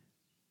 Yeah.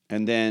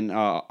 And then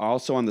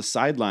also on the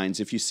sidelines,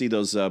 if you see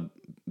those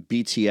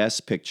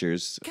BTS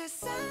pictures,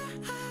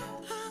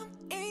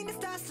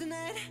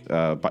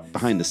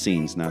 behind the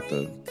scenes, not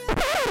the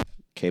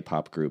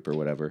K-pop group or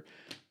whatever,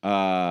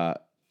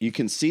 you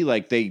can see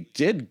like they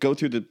did go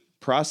through the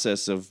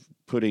process of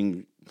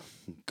putting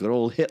good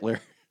old Hitler.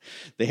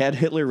 They had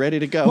Hitler ready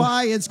to go.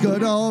 Why, it's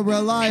good old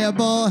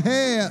reliable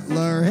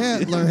Hitler,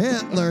 Hitler,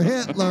 Hitler,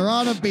 Hitler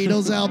on a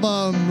Beatles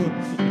album.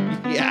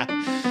 Yeah.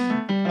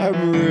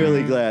 I'm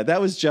really glad.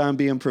 That was John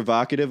being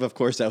provocative. Of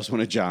course, that was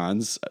one of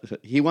John's.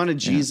 He wanted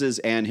Jesus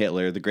and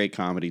Hitler, the great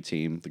comedy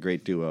team, the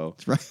great duo.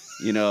 That's right.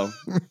 You know,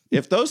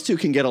 if those two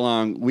can get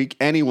along,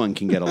 anyone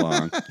can get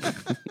along.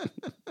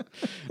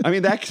 I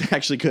mean, that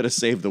actually could have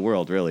saved the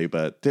world, really,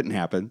 but didn't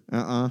happen.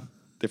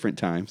 Different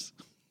times.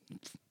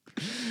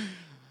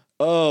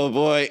 Oh,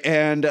 boy.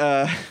 And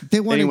they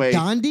wanted anyway,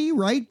 Gandhi,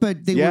 right?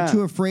 But they were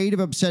too afraid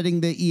of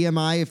upsetting the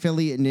EMI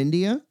affiliate in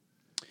India.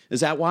 Is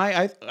that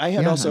why? I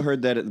had also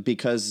heard that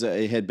because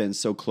it had been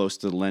so close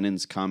to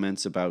Lenin's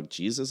comments about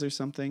Jesus or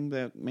something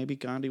that maybe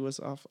Gandhi was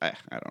off. I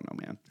don't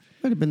know, man.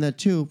 Might have been that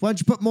too. Why don't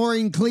you put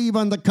Maureen Cleave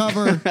on the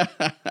cover?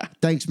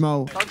 Thanks,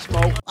 Mo. Thanks,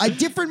 Mo. A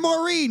different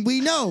Maureen,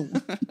 we know.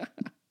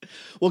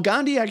 Well,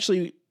 Gandhi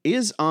actually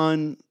is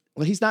on.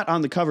 Well, he's not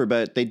on the cover,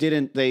 but they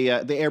didn't. They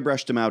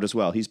airbrushed him out as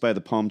well. He's by the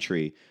palm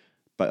tree,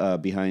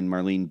 behind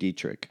Marlene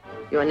Dietrich.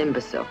 You're an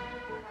imbecile.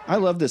 I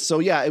love this. So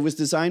yeah, it was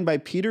designed by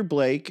Peter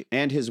Blake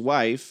and his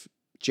wife,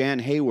 Jan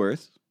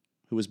Hayworth,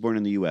 who was born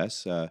in the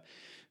U.S.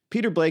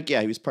 Peter Blake,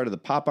 he was part of the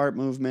pop art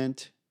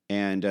movement,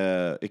 and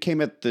it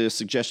came at the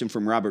suggestion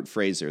from Robert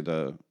Fraser,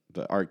 the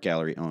art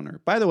gallery owner.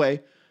 By the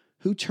way,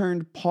 who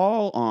turned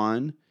Paul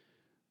on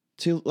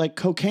to like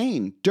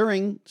cocaine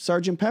during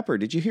Sgt. Pepper?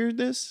 Did you hear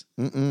this?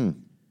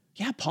 Mm-mm.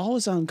 Yeah, Paul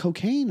was on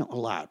cocaine a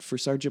lot for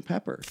Sgt.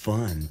 Pepper.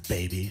 Fun,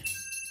 baby.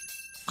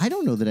 I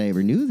don't know that I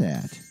ever knew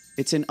that.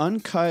 It's an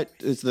uncut,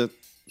 it's the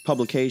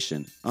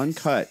publication,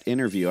 uncut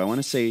interview. I want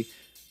to say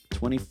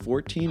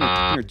 2014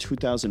 or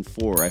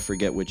 2004. I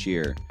forget which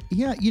year.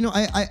 Yeah, you know,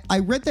 I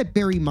read that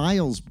Barry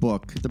Miles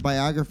book, the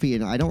biography,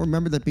 and I don't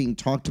remember that being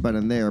talked about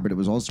in there, but it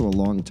was also a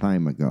long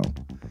time ago.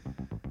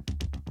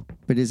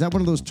 But is that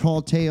one of those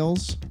tall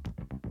tales?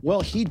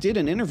 Well, he did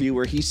an interview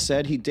where he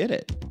said he did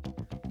it.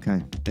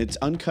 Okay. It's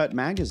Uncut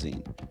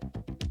Magazine.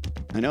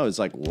 I know, it's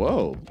like,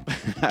 whoa.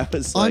 I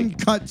was like...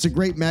 Uncut's a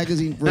great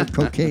magazine for a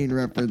cocaine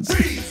reference.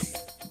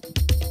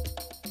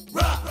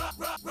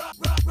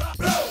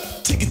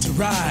 Ticket to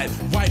ride,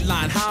 White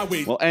Line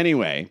Highway. Well,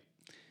 anyway,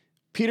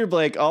 Peter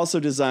Blake also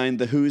designed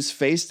the Who's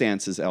Face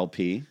Dances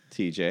LP,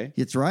 TJ.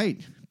 It's right.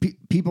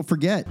 People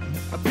forget.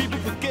 People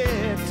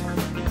forget.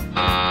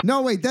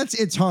 No, wait,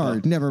 It's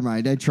Hard. Never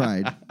mind. I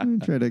tried. I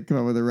tried to come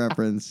up with a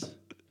reference.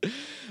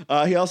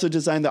 He also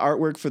designed the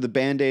artwork for the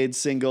Band-Aid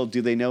single,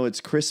 Do They Know It's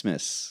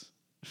Christmas?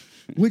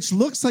 Which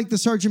looks like the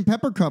Sgt.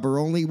 Pepper cover,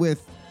 only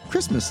with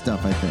Christmas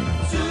stuff, I think.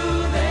 Do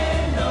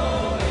they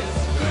know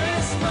it's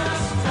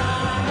Christmas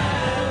time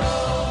at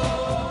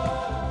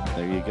all?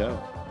 There you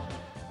go.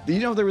 Do you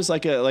know there was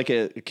like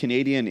a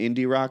Canadian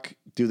indie rock,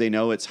 Do They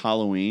Know It's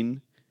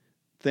Halloween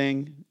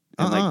thing?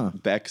 And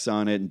like Beck's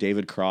on it, and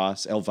David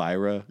Cross,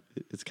 Elvira.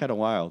 It's kind of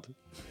wild.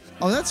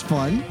 Oh, that's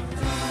fun.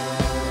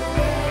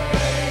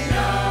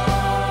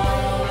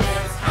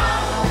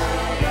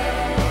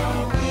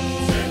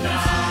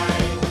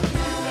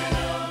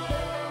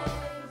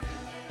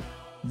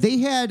 They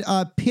had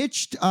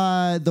pitched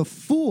The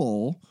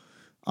Fool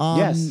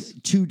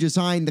to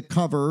design the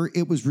cover.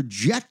 It was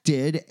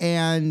rejected,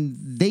 and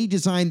they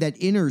designed that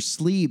inner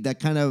sleeve, that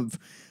kind of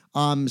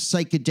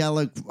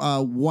psychedelic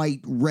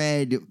white,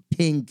 red,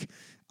 pink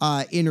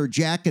inner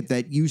jacket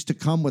that used to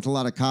come with a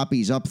lot of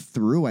copies up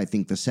through, I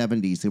think, the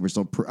 70s. They were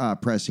still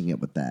pressing it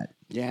with that.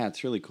 Yeah,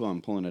 it's really cool.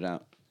 I'm pulling it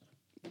out.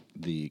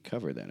 The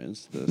cover, that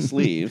is. The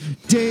sleeve.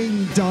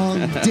 Ding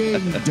dong,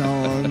 ding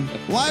dong.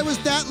 Why was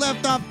that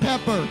left off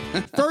Pepper?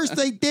 First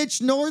they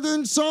ditch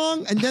Northern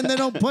Song, and then they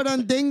don't put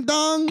on Ding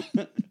Dong?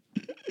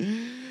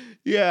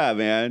 Yeah,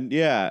 man.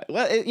 Yeah.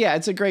 Well,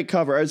 it's a great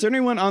cover. Is there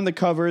anyone on the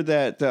cover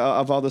that,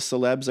 of all the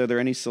celebs, are there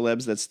any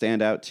celebs that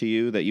stand out to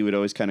you that you would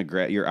always kind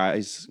of your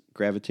eyes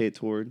gravitate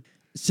toward?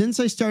 Since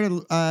I started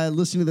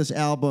listening to this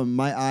album,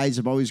 my eyes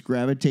have always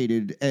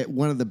gravitated at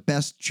one of the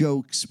best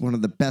jokes, one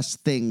of the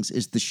best things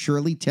is the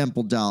Shirley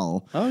Temple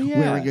doll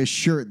wearing a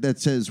shirt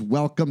that says,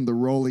 "Welcome the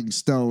Rolling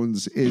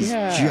Stones" is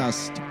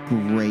just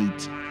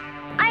great.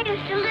 I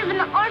used to live in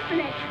the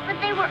orphanage,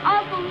 but they were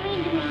awful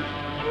mean to me.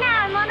 And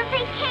now I'm on a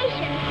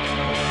vacation.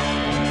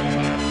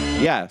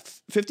 Yeah,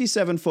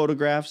 57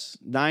 photographs,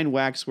 9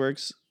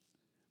 waxworks.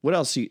 What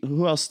else?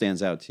 Who else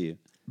stands out to you?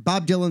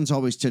 Bob Dylan's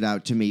always stood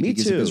out to me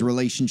because of his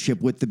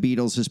relationship with the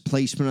Beatles, his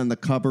placement on the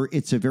cover.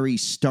 It's a very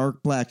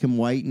stark black and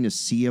white and a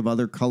sea of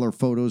other color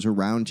photos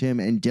around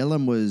him. And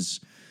Dylan was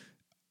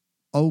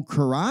au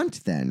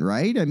courant then,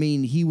 right? I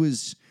mean, he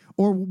was,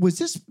 or was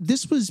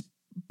this was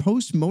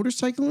post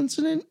motorcycle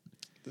incident?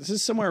 This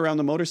is somewhere around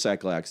the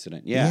motorcycle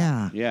accident.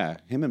 Yeah.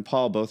 Him and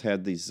Paul both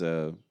had these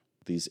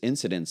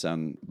incidents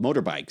on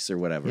motorbikes or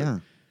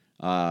whatever.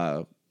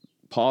 Yeah.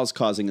 Paul's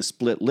causing a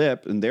split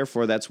lip, and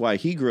therefore that's why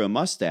he grew a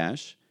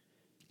mustache.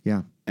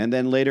 Yeah. And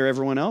then later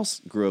everyone else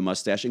grew a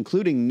mustache,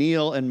 including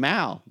Neil and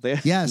Mal.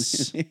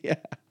 Yes. Yeah.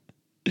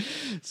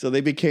 So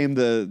they became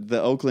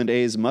the Oakland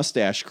A's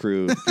mustache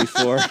crew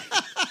before.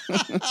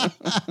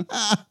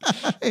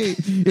 Hey,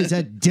 is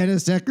that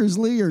Dennis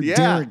Eckersley or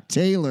Derek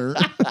Taylor?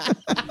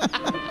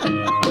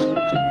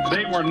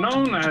 They were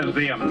known as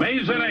the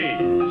Amazing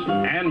A's,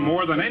 and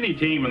more than any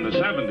team in the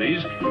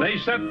 70s, they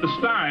set the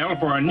style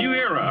for a new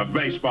era of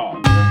baseball.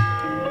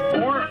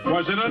 Or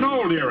was it an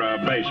old era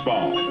of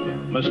baseball?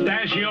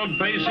 Mustachioed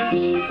faces,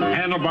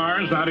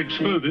 handlebars not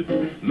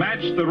excluded,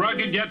 matched the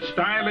rugged yet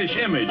stylish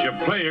image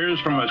of players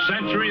from a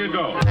century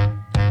ago.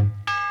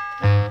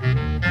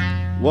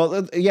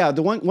 Well,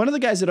 the one of the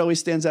guys that always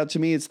stands out to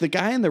me, it's the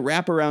guy in the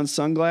wraparound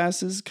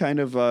sunglasses, kind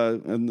of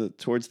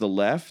towards the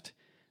left.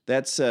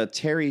 That's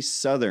Terry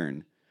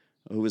Southern,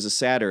 who was a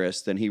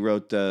satirist, and he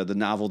wrote the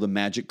novel The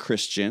Magic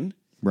Christian.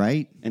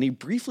 Right. And he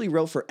briefly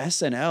wrote for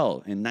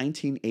SNL in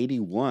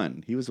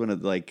 1981. He was one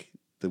of the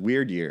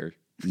weird year.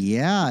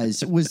 Yeah.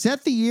 Was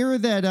that the year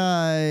that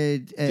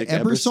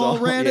Ebersol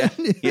ran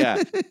it?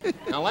 Yeah.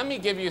 Now let me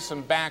give you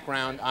some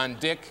background on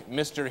Dick,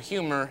 Mr.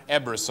 Humor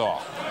Ebersol.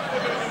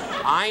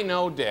 I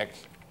know Dick,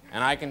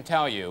 and I can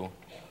tell you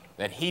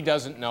that he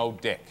doesn't know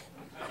Dick.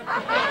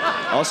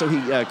 Also,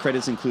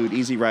 credits include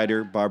Easy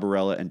Rider,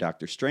 Barbarella, and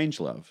Dr.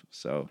 Strangelove.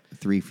 So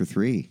 3 for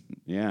 3.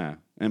 Yeah.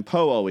 And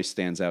Poe always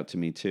stands out to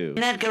me, too.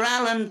 Edgar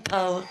Allan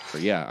Poe.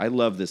 But yeah, I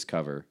love this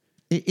cover.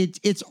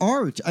 It's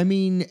art. I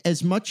mean,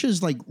 as much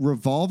as like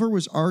Revolver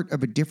was art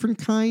of a different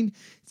kind,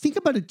 think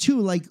about it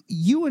too. Like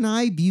you and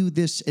I view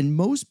this, and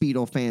most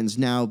Beatle fans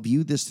now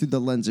view this through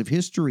the lens of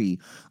history.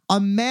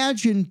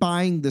 Imagine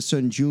buying this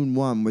on June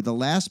 1, where the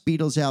last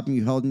Beatles album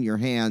you held in your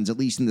hands, at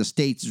least in the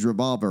States, is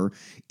Revolver.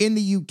 In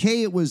the UK,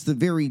 it was the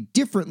very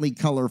differently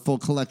colorful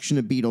collection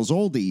of Beatles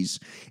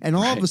oldies. And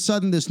all of a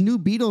sudden, this new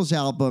Beatles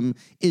album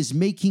is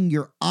making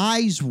your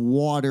eyes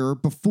water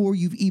before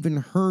you've even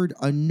heard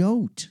a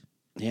note.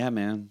 Yeah,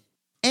 man.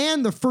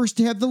 And the first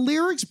to have the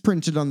lyrics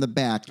printed on the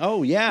back.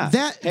 Oh, yeah.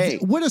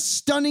 What a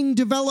stunning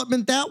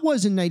development that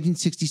was in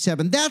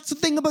 1967. That's the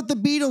thing about the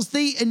Beatles.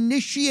 They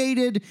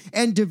initiated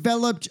and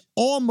developed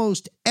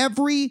almost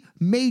every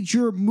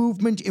major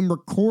movement in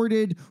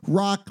recorded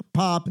rock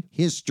pop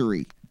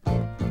history.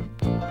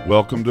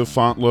 Welcome to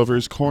Font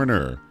Lovers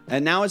Corner.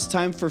 And now it's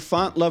time for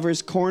Font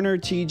Lovers Corner,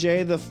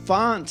 TJ. The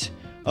font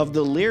of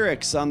the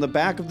lyrics on the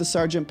back of the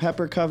Sgt.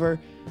 Pepper cover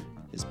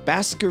is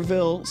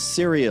Baskerville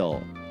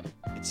Cereal.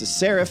 It's a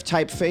serif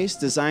typeface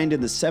designed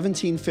in the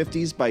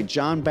 1750s by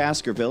John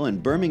Baskerville in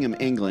Birmingham,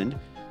 England.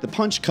 The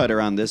punch cutter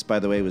on this, by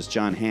the way, was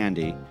John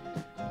Handy.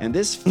 And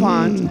this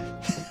font...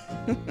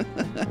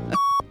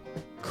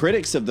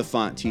 Critics of the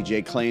font,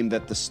 TJ, claim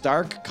that the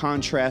stark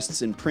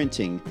contrasts in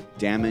printing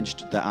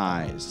damaged the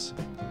eyes.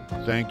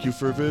 Thank you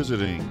for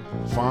visiting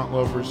Font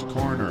Lovers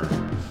Corner.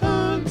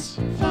 Fonts,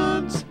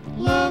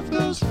 love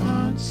those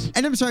fonts.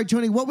 And I'm sorry,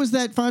 Tony, what was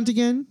that font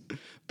again?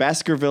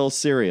 Baskerville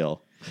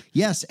Cereal.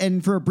 Yes,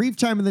 and for a brief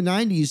time in the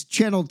 90s,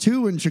 Channel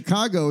 2 in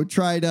Chicago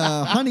tried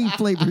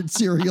honey-flavored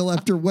cereal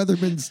after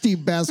Weatherman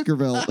Steve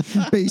Baskerville,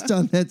 based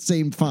on that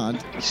same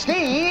font.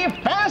 Steve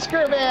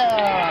Baskerville!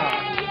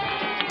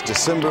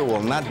 December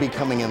will not be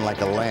coming in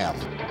like a lamb.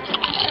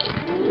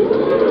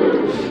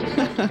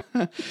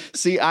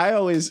 See, I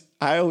always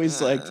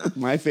liked,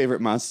 my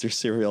favorite monster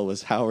cereal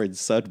was Howard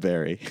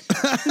Sudbury.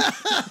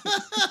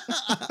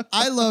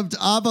 I loved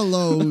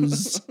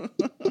Avalos.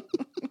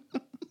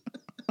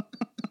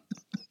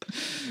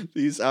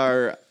 These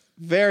are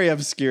very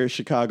obscure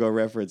Chicago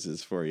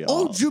references for you.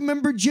 Oh, do you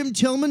remember Jim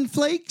Tillman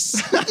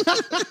Flakes?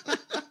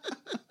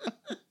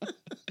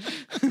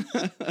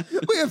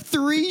 We have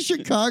 3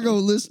 Chicago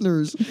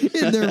listeners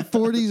in their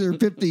 40s or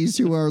 50s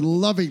who are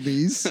loving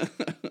these.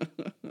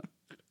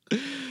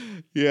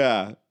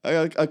 Yeah.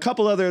 A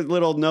couple other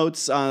little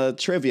notes on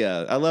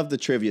trivia. I love the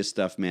trivia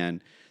stuff,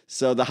 man.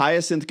 So the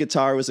Hyacinth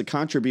guitar was a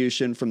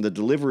contribution from the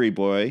delivery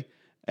boy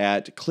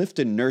at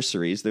Clifton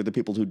Nurseries. They're the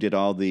people who did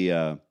all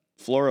the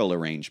floral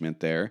arrangement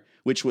there,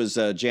 which was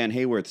Jan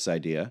Hayworth's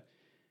idea.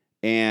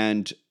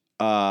 And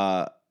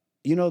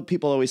You know,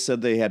 people always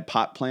said they had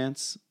pot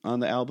plants on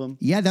the album.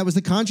 Yeah, that was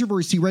the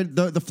controversy. Right,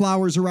 the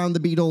flowers around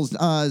the Beatles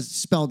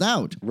spelled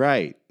out.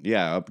 Right.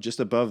 Yeah. Just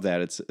above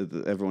that,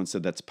 everyone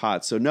said that's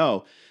pot. So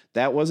no,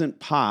 that wasn't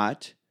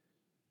pot.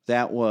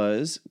 That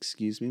was.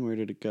 Excuse me. Where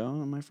did it go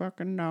on my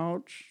fucking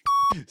notes?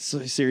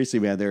 So seriously,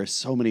 man, there are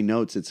so many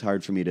notes. It's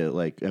hard for me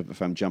to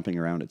if I'm jumping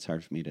around. It's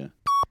hard for me to.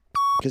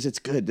 Because it's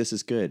good. This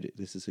is good.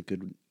 This is a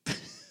good.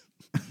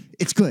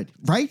 It's good,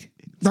 right?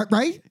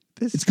 Right.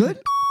 It's good.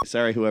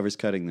 Sorry, whoever's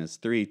cutting this.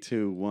 3,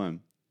 2,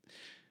 1.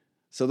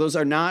 So those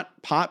are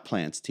not pot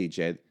plants,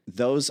 TJ.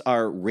 Those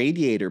are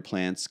radiator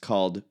plants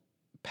called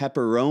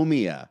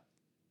peperomia.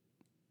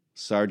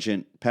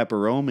 Sergeant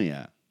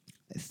Peperomia.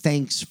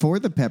 Thanks for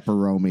the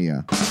peperomia.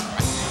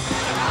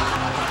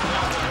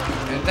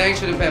 And thanks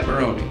for the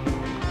pepperoni.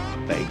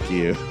 Thank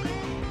you.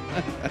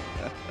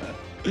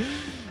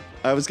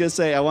 I was going to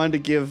say, I wanted to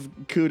give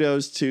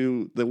kudos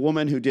to the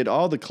woman who did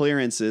all the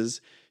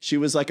clearances. She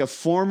was like a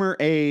former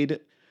aide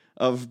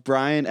of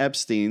Brian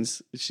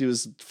Epstein's. She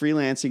was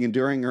freelancing and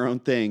doing her own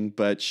thing,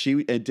 but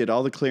she did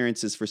all the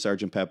clearances for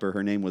Sergeant Pepper.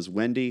 Her name was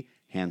Wendy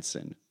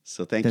Hansen.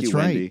 So thank you,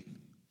 right. Wendy.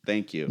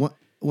 Thank you.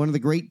 One of the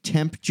great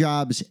temp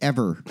jobs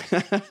ever.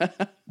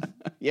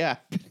 Yeah.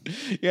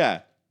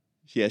 Yeah.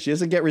 Yeah. She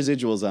doesn't get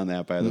residuals on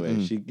that, by the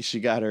way. She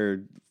got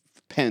her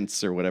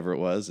pence or whatever it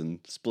was and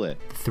split.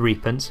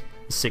 3p,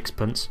 the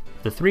 6p,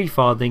 the 3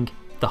 farthing,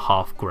 the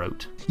half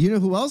groat. You know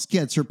who else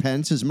gets her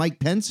pence is Mike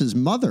Pence's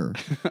mother.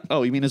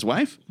 Oh, you mean his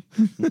wife?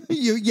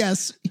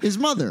 Yes, his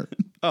mother.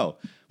 Oh,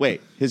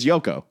 wait, his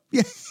Yoko.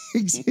 Yeah,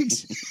 exactly.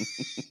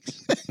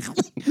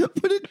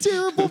 What a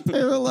terrible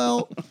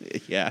parallel.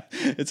 Yeah,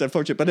 it's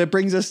unfortunate, but it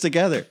brings us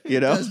together, you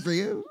know? It does bring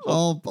it.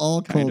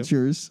 All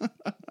cultures.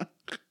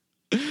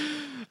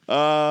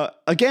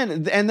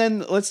 Again, and then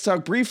let's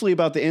talk briefly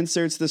about the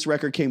inserts. This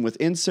record came with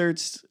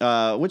inserts.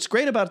 What's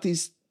great about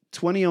these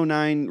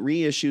 2009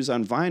 reissues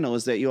on vinyl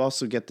is that you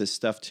also get this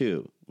stuff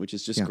too, which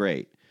is just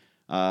great.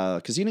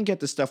 Because you didn't get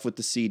the stuff with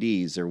the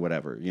CDs or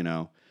whatever, you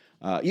know.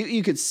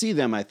 You could see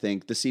them, I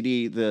think. The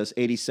CD, the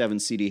 87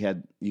 CD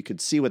you could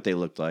see what they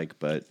looked like,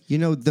 but... You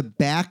know, the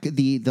back,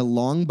 the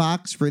long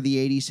box for the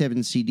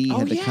 87 CD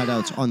had the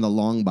cutouts on the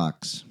long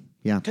box.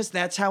 Yeah. Because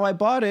that's how I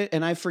bought it,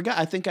 and I forgot.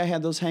 I think I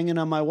had those hanging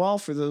on my wall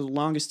for the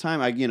longest time.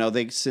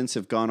 They since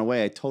have gone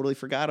away. I totally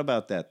forgot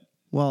about that.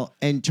 Well,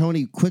 and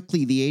Tony,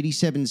 quickly, the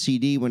 87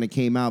 CD, when it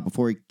came out,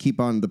 before we keep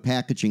on the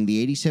packaging,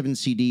 the 87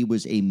 CD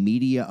was a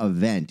media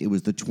event. It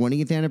was the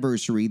 20th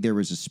anniversary. There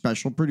was a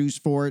special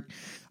produced for it.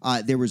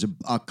 There was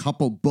a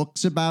couple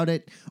books about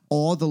it.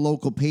 All the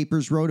local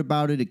papers wrote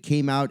about it. It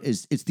came out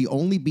it's the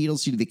only Beatles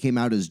CD that came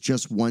out as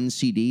just one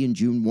CD in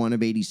June 1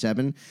 of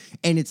 87.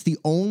 And it's the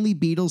only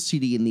Beatles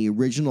CD in the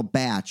original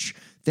batch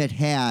that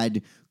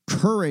had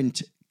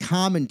current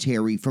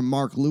commentary from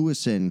Mark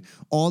Lewison.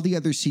 All the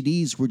other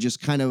CDs were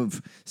just kind of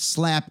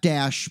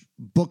slapdash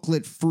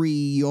booklet free.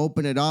 You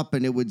open it up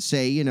and it would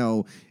say,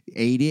 AAD,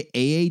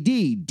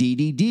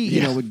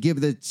 DDD, would give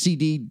the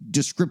CD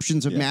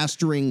descriptions of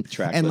mastering.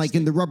 Track and listing. like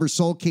in the Rubber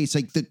Soul case,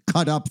 like the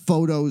cut up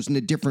photos in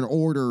a different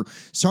order.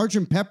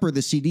 Sgt. Pepper,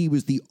 the CD,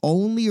 was the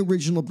only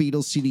original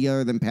Beatles CD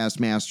other than Past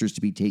Masters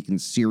to be taken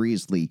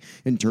seriously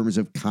in terms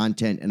of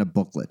content and a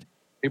booklet.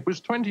 It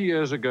was 20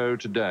 years ago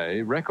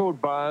today,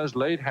 record buyers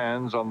laid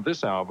hands on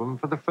this album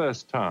for the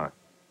first time,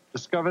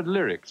 discovered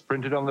lyrics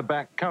printed on the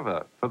back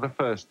cover for the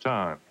first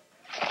time,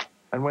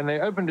 and when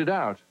they opened it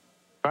out,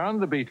 found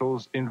the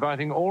Beatles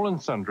inviting all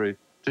and sundry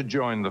to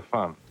join the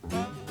fun.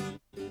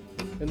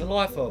 In the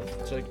life of...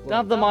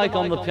 Have the mic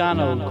on the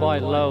piano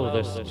quite low.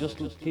 There's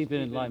just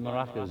keeping it like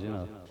maracas, You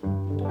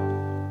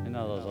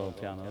know those old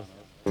pianos.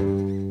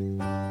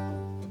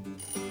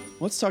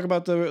 Let's talk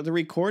about the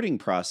recording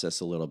process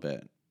a little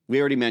bit. We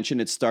already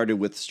mentioned it started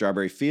with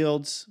Strawberry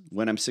Fields,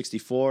 When I'm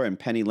 64, and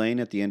Penny Lane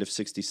at the end of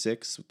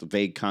 66, with the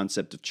vague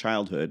concept of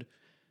childhood.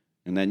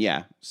 And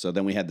then, so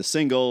then we had the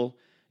single.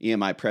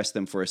 EMI pressed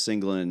them for a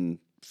single in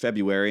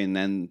February, and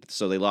then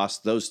so they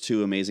lost those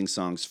 2 amazing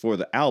songs for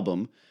the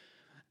album.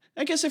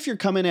 I guess if you're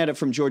coming at it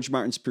from George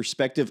Martin's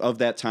perspective of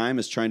that time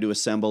as trying to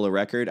assemble a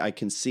record, I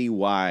can see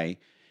why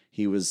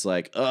he was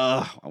like,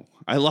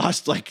 I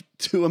lost like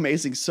 2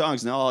 amazing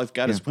songs. Now all I've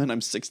got is When I'm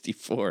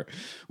 64,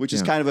 which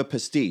is kind of a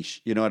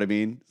pastiche. You know what I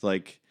mean?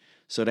 Like,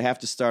 so to have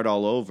to start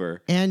all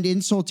over. And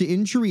insult to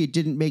injury, it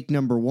didn't make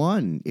number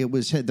 1. It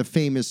was the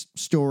famous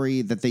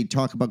story that they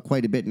talk about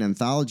quite a bit in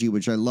Anthology,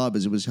 which I love,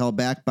 is it was held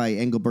back by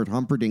Engelbert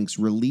Humperdinck's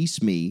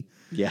Release Me.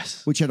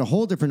 Yes. Which had a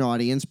whole different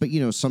audience, but,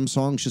 some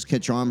songs just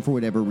catch on for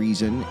whatever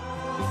reason.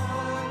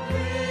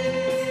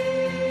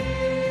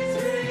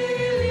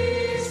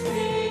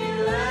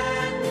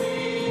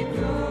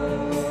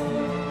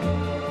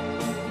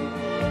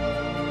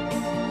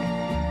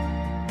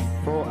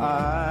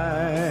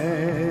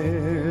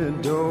 I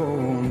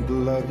don't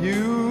love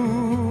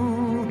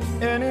you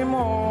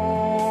anymore.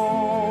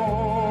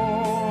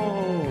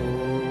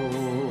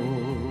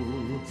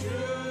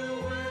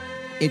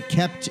 it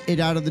kept it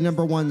out of the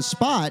number one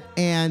spot.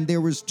 And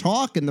there was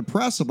talk in the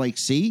press of like,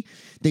 see,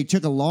 they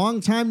took a long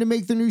time to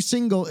make their new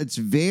single. It's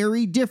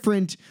very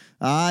different.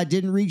 It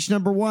didn't reach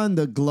number one.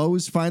 The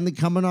glow's finally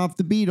coming off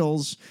the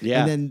Beatles.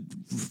 Yeah. And then,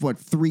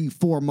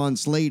 3-4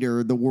 months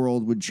later, the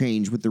world would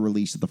change with the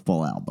release of the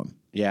full album.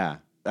 Yeah.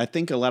 I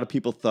think a lot of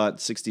people thought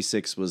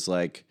 66 was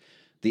like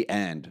the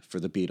end for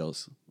the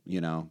Beatles. You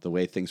know, the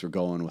way things were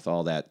going with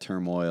all that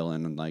turmoil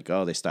and like,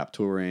 oh, they stopped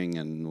touring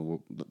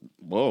and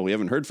whoa, we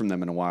haven't heard from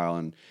them in a while.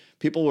 And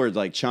people were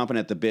like chomping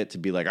at the bit to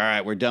be like, all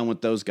right, we're done with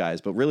those guys.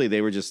 But really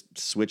they were just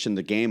switching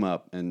the game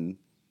up and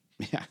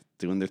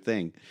doing their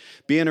thing,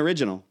 being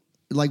original.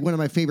 Like one of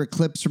my favorite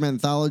clips from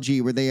Anthology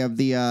where they have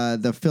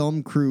the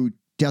film crew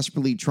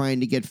desperately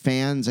trying to get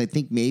fans. I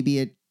think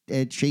maybe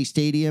at Shea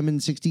Stadium in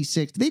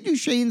 66. Did they do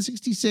Shea in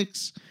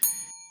 66?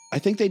 I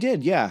think they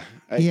did, yeah.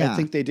 I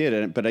think they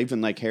did, but even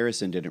like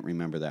Harrison didn't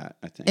remember that,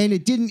 I think. And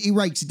it didn't,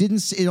 right,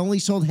 it only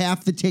sold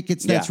half the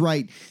tickets, that's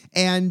right.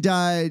 And,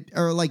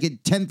 or like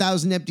at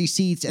 10,000 empty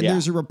seats, and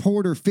there's a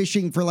reporter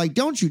fishing for like,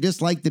 don't you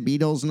dislike the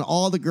Beatles? And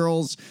all the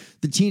girls,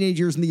 the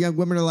teenagers and the young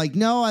women are like,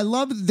 no, I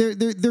love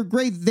it. They're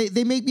great.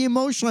 They make me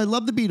emotional. I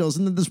love the Beatles.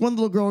 And then this one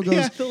little girl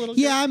goes,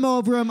 I'm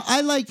over them.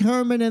 I like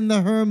Herman and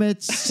the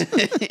Hermits.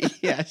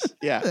 Yes,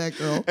 yeah. That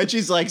girl. And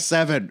she's like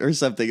 7 or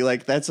something.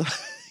 Like that's...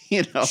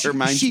 You know, her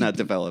mind's not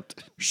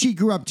developed. She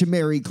grew up to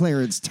marry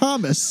Clarence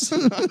Thomas.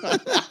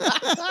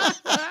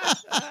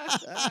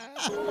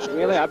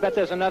 Really? I bet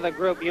there's another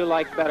group you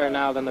like better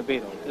now than the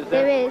Beatles.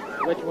 There is.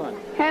 Which one?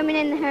 Herman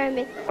and the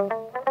Hermits.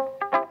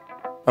 I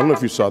don't know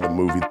if you saw the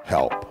movie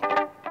Help.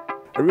 I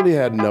really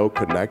had no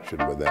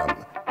connection with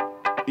them.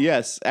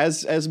 Yes,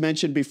 as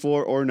mentioned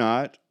before or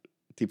not,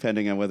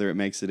 depending on whether it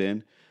makes it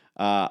in.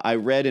 I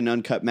read in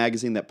Uncut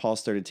Magazine that Paul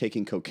started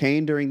taking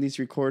cocaine during these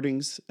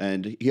recordings,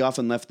 and he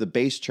often left the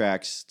bass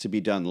tracks to be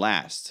done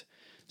last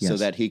so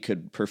that he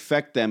could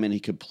perfect them and he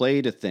could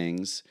play to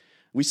things.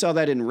 We saw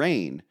that in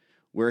Rain,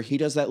 where he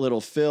does that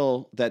little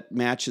fill that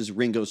matches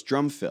Ringo's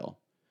drum fill.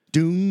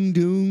 Doom,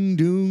 doom,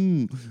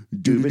 doom.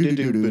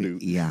 Doo-ba-doo-doo-doo.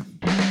 Yeah.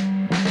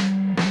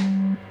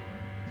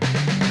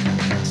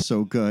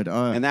 So good.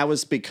 And that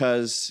was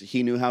because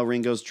he knew how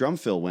Ringo's drum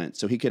fill went,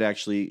 so he could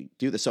actually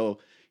do this. So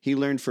he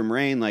learned from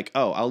Rain, like,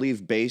 oh, I'll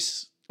leave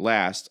bass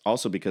last,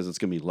 also because it's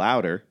going to be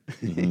louder,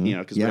 you know,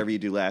 because whatever you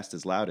do last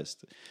is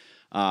loudest.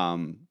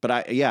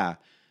 But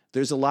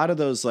there's a lot of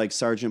those like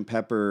Sgt.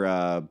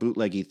 Pepper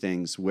bootleggy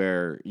things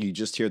where you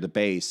just hear the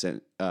bass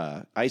and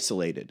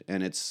isolated,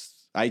 and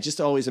I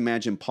just always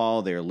imagine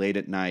Paul there late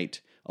at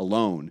night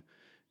alone,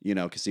 you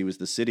know, because he was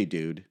the city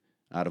dude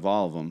out of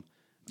all of them,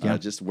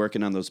 just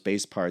working on those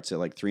bass parts at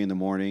like 3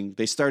 a.m.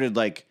 They started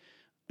like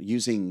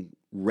using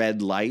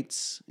red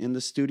lights in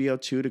the studio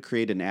too to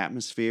create an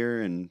atmosphere,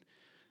 and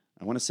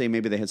I want to say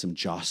maybe they had some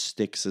joss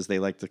sticks, as they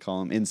like to call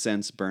them,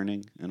 incense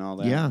burning and all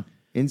that. Yeah,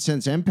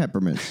 incense and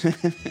peppermints.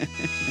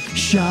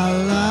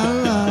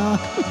 Sha-la-la.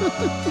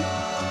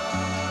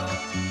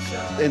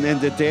 And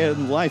then the day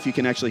of life, you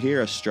can actually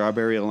hear a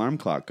strawberry alarm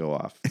clock go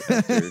off.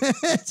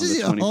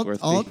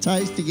 All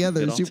ties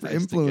together. Super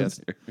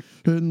influenced.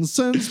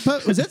 Incense.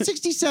 Was that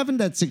 67?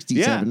 That's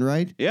 67,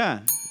 right? Yeah.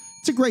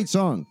 It's a great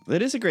song.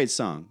 It is a great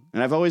song.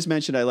 And I've always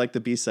mentioned I like the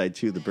B-side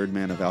too, The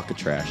Birdman of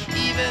Alcatraz.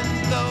 Even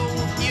though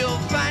you'll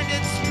find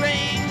it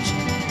strange,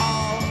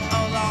 all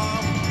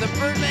along the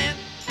Birdman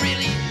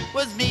really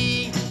was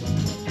me.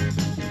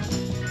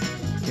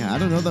 Yeah, I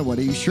don't know that one.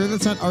 Are you sure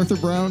that's not Arthur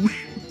Brown?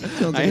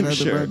 I'm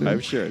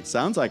sure. It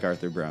sounds like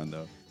Arthur Brown,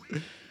 though.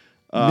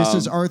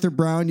 Mrs. Arthur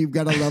Brown, you've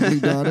got a lovely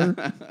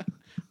daughter.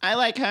 I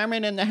like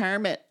Herman and the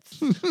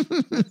Hermits.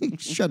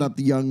 Shut up,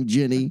 young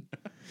Ginny.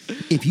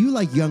 If you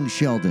like young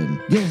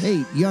Sheldon, you'll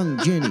hate young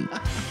Ginny.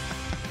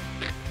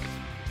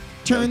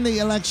 Turn the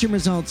election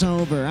results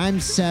over. I'm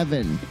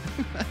 7.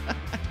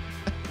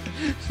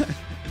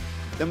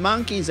 The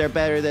Monkees are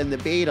better than the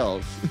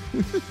Beatles.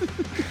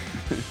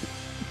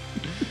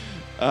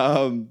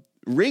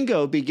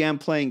 Ringo began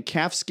playing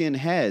calfskin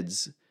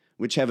heads,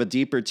 which have a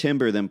deeper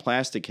timbre than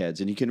plastic heads,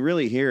 and you can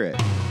really hear it.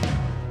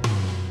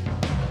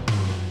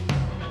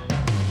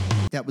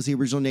 That was the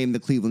original name, the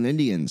Cleveland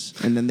Indians,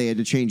 and then they had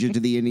to change it to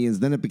the Indians.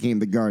 Then it became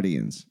the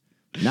Guardians.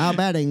 Now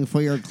batting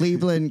for your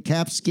Cleveland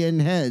calfskin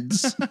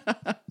heads.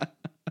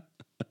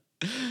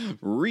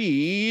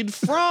 Reed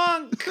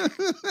Frank.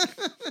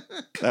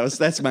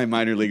 That's my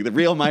minor league, the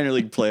real minor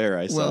league player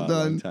I saw a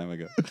long time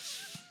ago.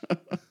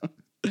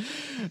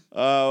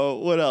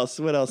 What else?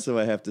 What else do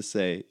I have to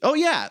say? Oh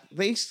yeah,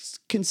 they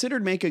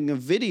considered making a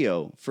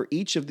video for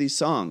each of these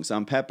songs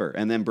on Pepper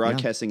and then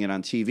broadcasting it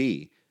on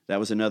TV. That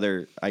was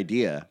another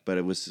idea, but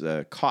it was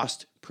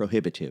cost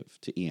prohibitive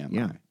to EMI.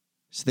 Yeah.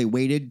 So they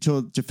waited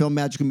to film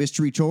Magical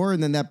Mystery Tour,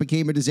 and then that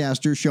became a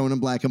disaster, shown in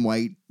black and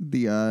white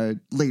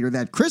later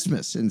that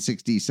Christmas in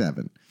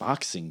 67.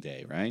 Boxing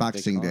Day, right?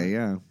 Boxing Day,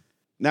 yeah.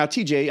 Now,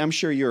 TJ, I'm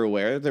sure you're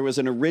aware, there was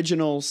an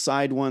original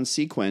side one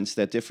sequence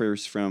that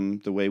differs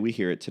from the way we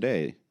hear it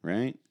today,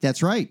 right?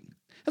 That's right.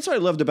 That's what I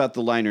loved about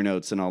the liner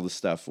notes and all the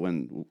stuff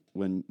when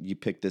you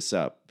pick this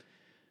up.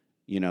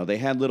 they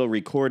had little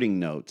recording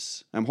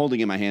notes. I'm holding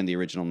in my hand the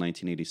original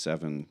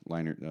 1987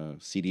 liner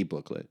CD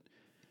booklet.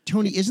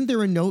 Tony, isn't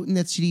there a note in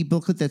that CD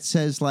booklet that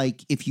says,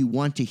 like, if you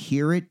want to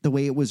hear it the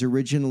way it was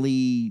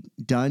originally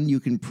done, you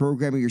can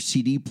program your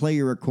CD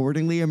player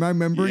accordingly? Am I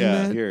remembering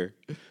that? Yeah, here.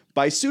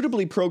 By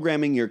suitably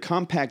programming your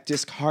compact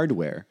disc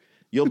hardware,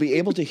 you'll be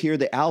able to hear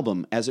the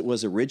album as it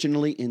was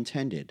originally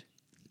intended.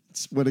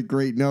 What a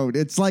great note.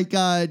 It's like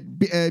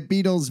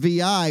Beatles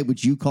VI,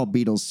 which you call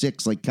Beatles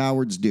 6 like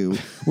cowards do,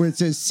 where it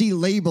says, see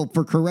label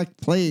for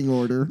correct playing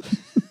order.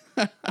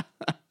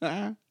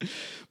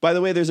 By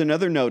the way, there's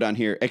another note on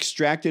here,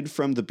 extracted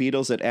from the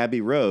Beatles at Abbey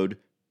Road,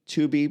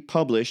 to be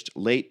published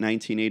late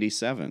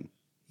 1987.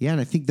 Yeah, and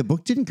I think the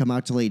book didn't come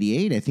out till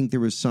 88. I think there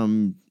was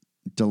some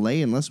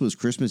delay unless it was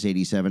Christmas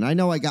 87. I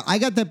know I got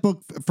that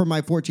book for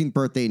my 14th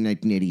birthday in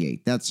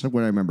 1988. That's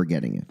when I remember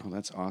getting it. Oh,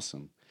 that's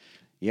awesome.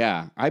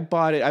 Yeah, I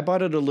bought it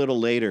a little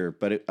later,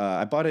 but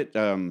I bought it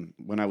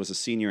when I was a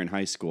senior in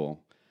high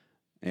school,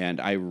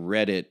 and I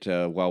read it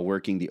while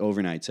working the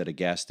overnights at a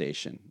gas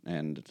station,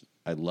 and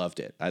I loved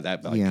it.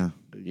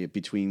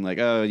 Between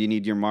you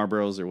need your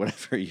Marlboros or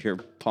whatever, your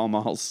Pall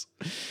Malls,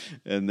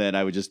 and then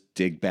I would just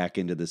dig back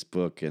into this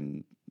book,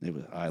 and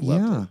I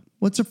loved it.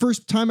 What's the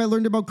first time I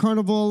learned about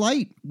Carnival of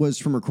Light was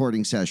from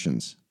recording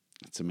sessions.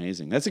 It's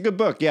amazing. That's a good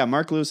book. Yeah,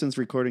 Mark Lewison's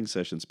Recording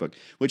Sessions book,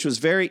 which was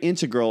very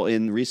integral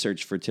in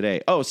research for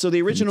today. Oh, so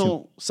the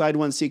original side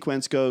one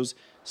sequence goes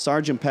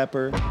Sgt.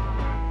 Pepper,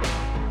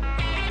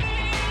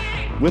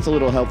 with a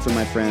little help from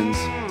my friends,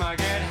 I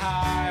get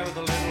high with a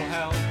little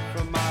help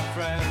from my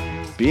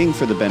friends. being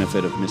for the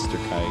benefit of Mr.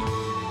 Kite,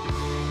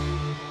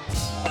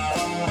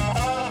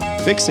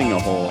 fixing a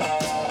hole,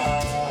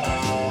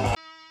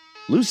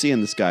 Lucy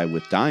in the Sky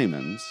with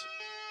Diamonds,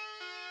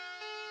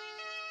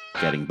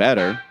 getting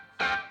better,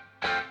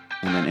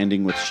 and then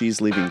ending with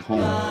She's Leaving Home.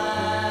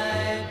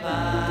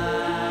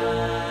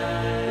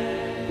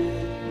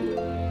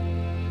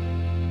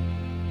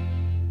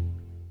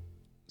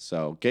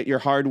 So get your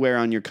hardware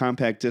on your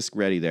compact disc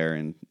ready there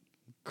and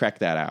crack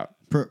that out.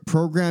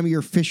 Program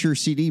your Fisher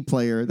CD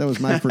player. That was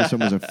my first one,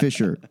 was a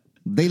Fisher.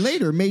 They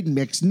later made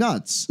mixed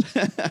nuts.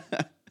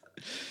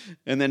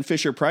 And then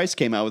Fisher-Price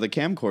came out with a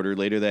camcorder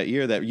later that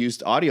year that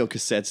used audio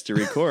cassettes to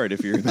record,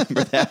 if you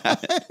remember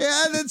that.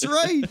 Yeah, that's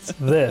right.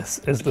 This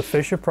is the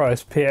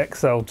Fisher-Price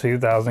PXL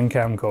 2000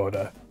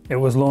 camcorder. It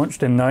was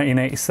launched in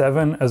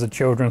 1987 as a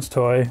children's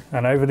toy,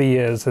 and over the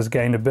years has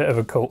gained a bit of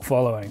a cult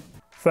following.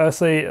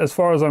 Firstly, as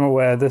far as I'm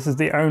aware, this is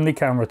the only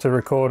camera to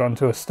record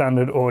onto a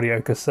standard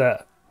audio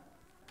cassette.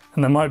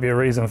 And there might be a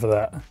reason for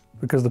that,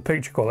 because the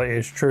picture quality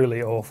is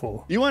truly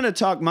awful. You want to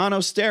talk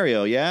mono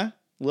stereo, yeah?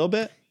 A little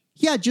bit?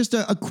 Yeah, just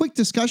a quick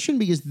discussion,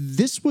 because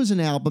this was an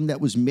album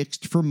that was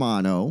mixed for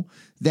mono,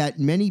 that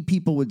many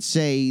people would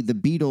say the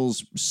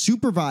Beatles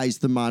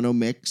supervised the mono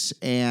mix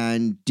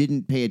and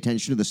didn't pay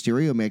attention to the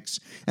stereo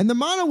mix. And the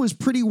mono was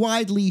pretty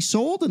widely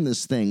sold in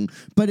this thing,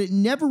 but it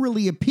never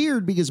really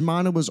appeared because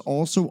mono was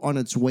also on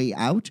its way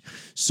out.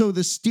 So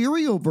the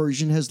stereo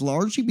version has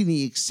largely been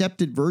the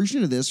accepted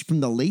version of this from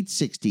the late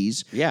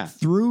 60s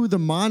through the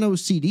mono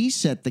CD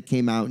set that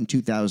came out in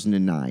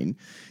 2009.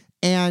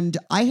 And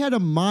I had a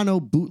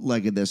mono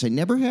bootleg of this. I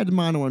never had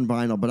mono on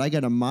vinyl, but I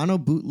got a mono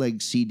bootleg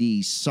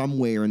CD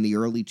somewhere in the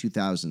early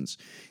 2000s.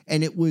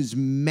 And it was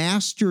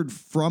mastered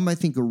from, I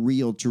think, a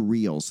reel to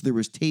reel. So there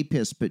was tape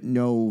hiss, but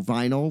no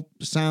vinyl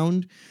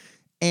sound.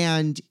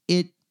 And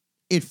it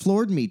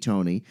floored me,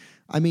 Tony.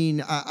 I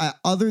mean,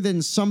 other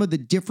than some of the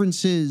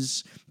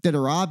differences that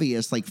are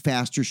obvious, like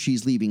faster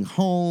She's Leaving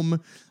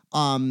Home,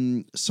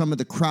 some of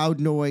the crowd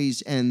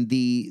noise and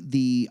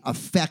the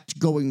effect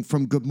going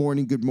from Good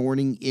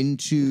Morning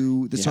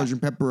into the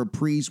Sgt. Pepper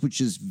Reprise, which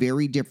is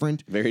very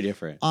different. Very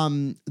different.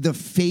 The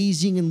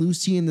phasing in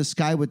Lucy in the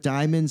Sky with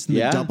Diamonds and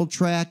the double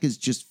track is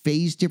just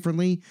phased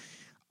differently.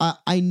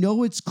 I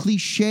know it's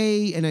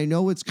cliche and I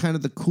know it's kind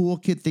of the cool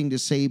kid thing to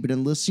say, but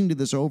in listening to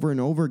this over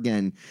and over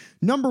again,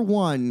 number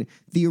one,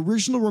 the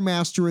original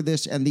remaster of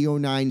this and the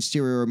 09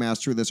 stereo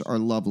remaster of this are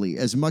lovely.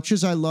 As much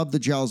as I love the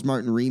Giles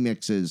Martin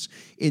remixes,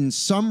 in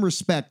some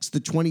respects, the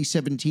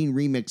 2017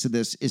 remix of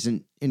this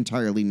isn't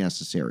entirely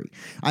necessary.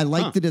 I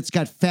like that it's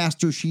got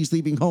faster She's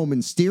Leaving Home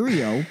in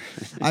stereo.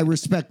 I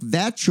respect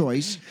that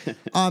choice.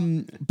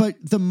 But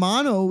the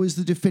mono is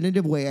the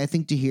definitive way, I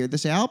think, to hear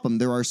this album.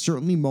 There are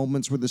certainly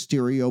moments where the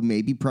stereo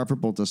may be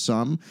preferable to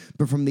some,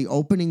 but from the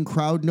opening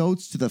crowd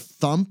notes to the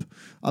thump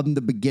of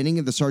the beginning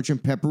of the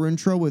Sgt. Pepper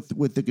intro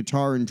with the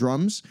guitar and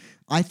drums,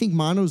 I think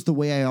mono's the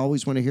way I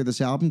always want to hear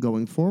this album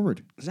going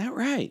forward. Is that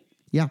right?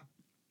 Yeah.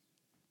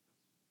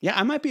 Yeah,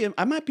 I might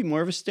be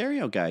more of a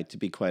stereo guy, to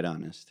be quite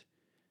honest.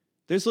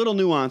 There's little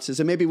nuances,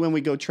 and maybe when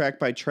we go track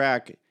by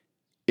track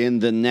in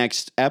the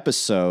next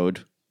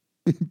episode,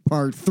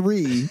 Part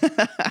 3.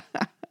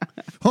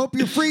 Hope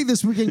you're free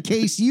this week in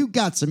case you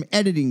got some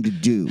editing to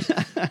do.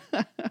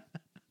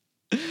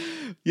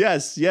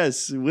 Yes.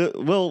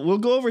 We'll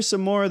go over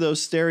some more of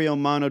those stereo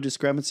mono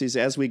discrepancies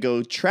as we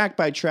go track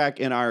by track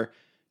in our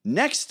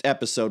next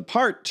episode,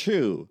 Part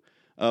 2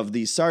 of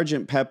the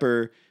Sgt.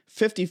 Pepper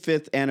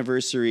 55th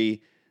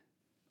anniversary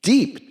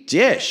Deep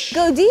Dish.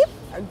 Go deep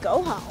or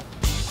go home.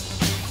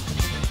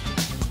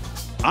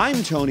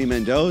 I'm Tony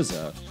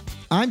Mendoza.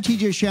 I'm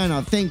TJ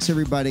Shanoff. Thanks,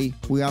 everybody.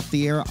 We off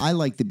the air. I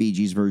like the Bee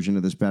Gees version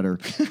of this better.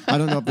 I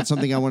don't know if it's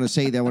something I want to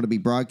say that I want to be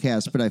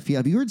broadcast, but I feel.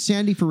 Have you heard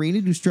Sandy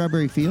Farina do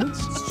Strawberry Fields?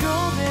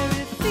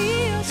 Strawberry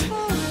Fields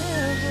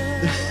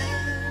forever.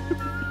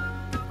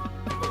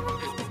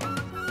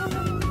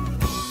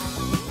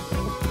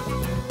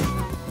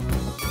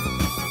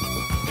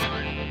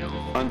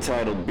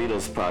 Untitled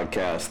Beatles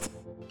Podcast.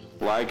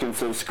 Like and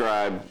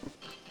subscribe.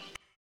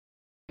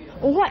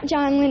 What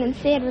John Lennon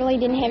said really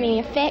didn't have any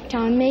effect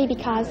on me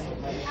because,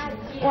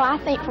 well, I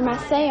think for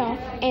myself,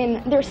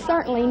 and there's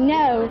certainly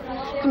no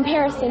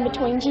comparison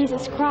between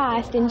Jesus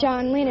Christ and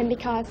John Lennon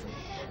because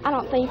I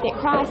don't think that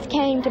Christ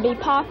came to be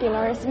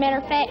popular. As a matter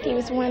of fact, he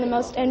was one of the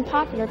most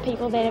unpopular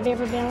people that have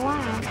ever been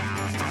alive.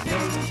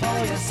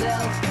 For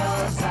yourself,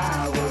 'cause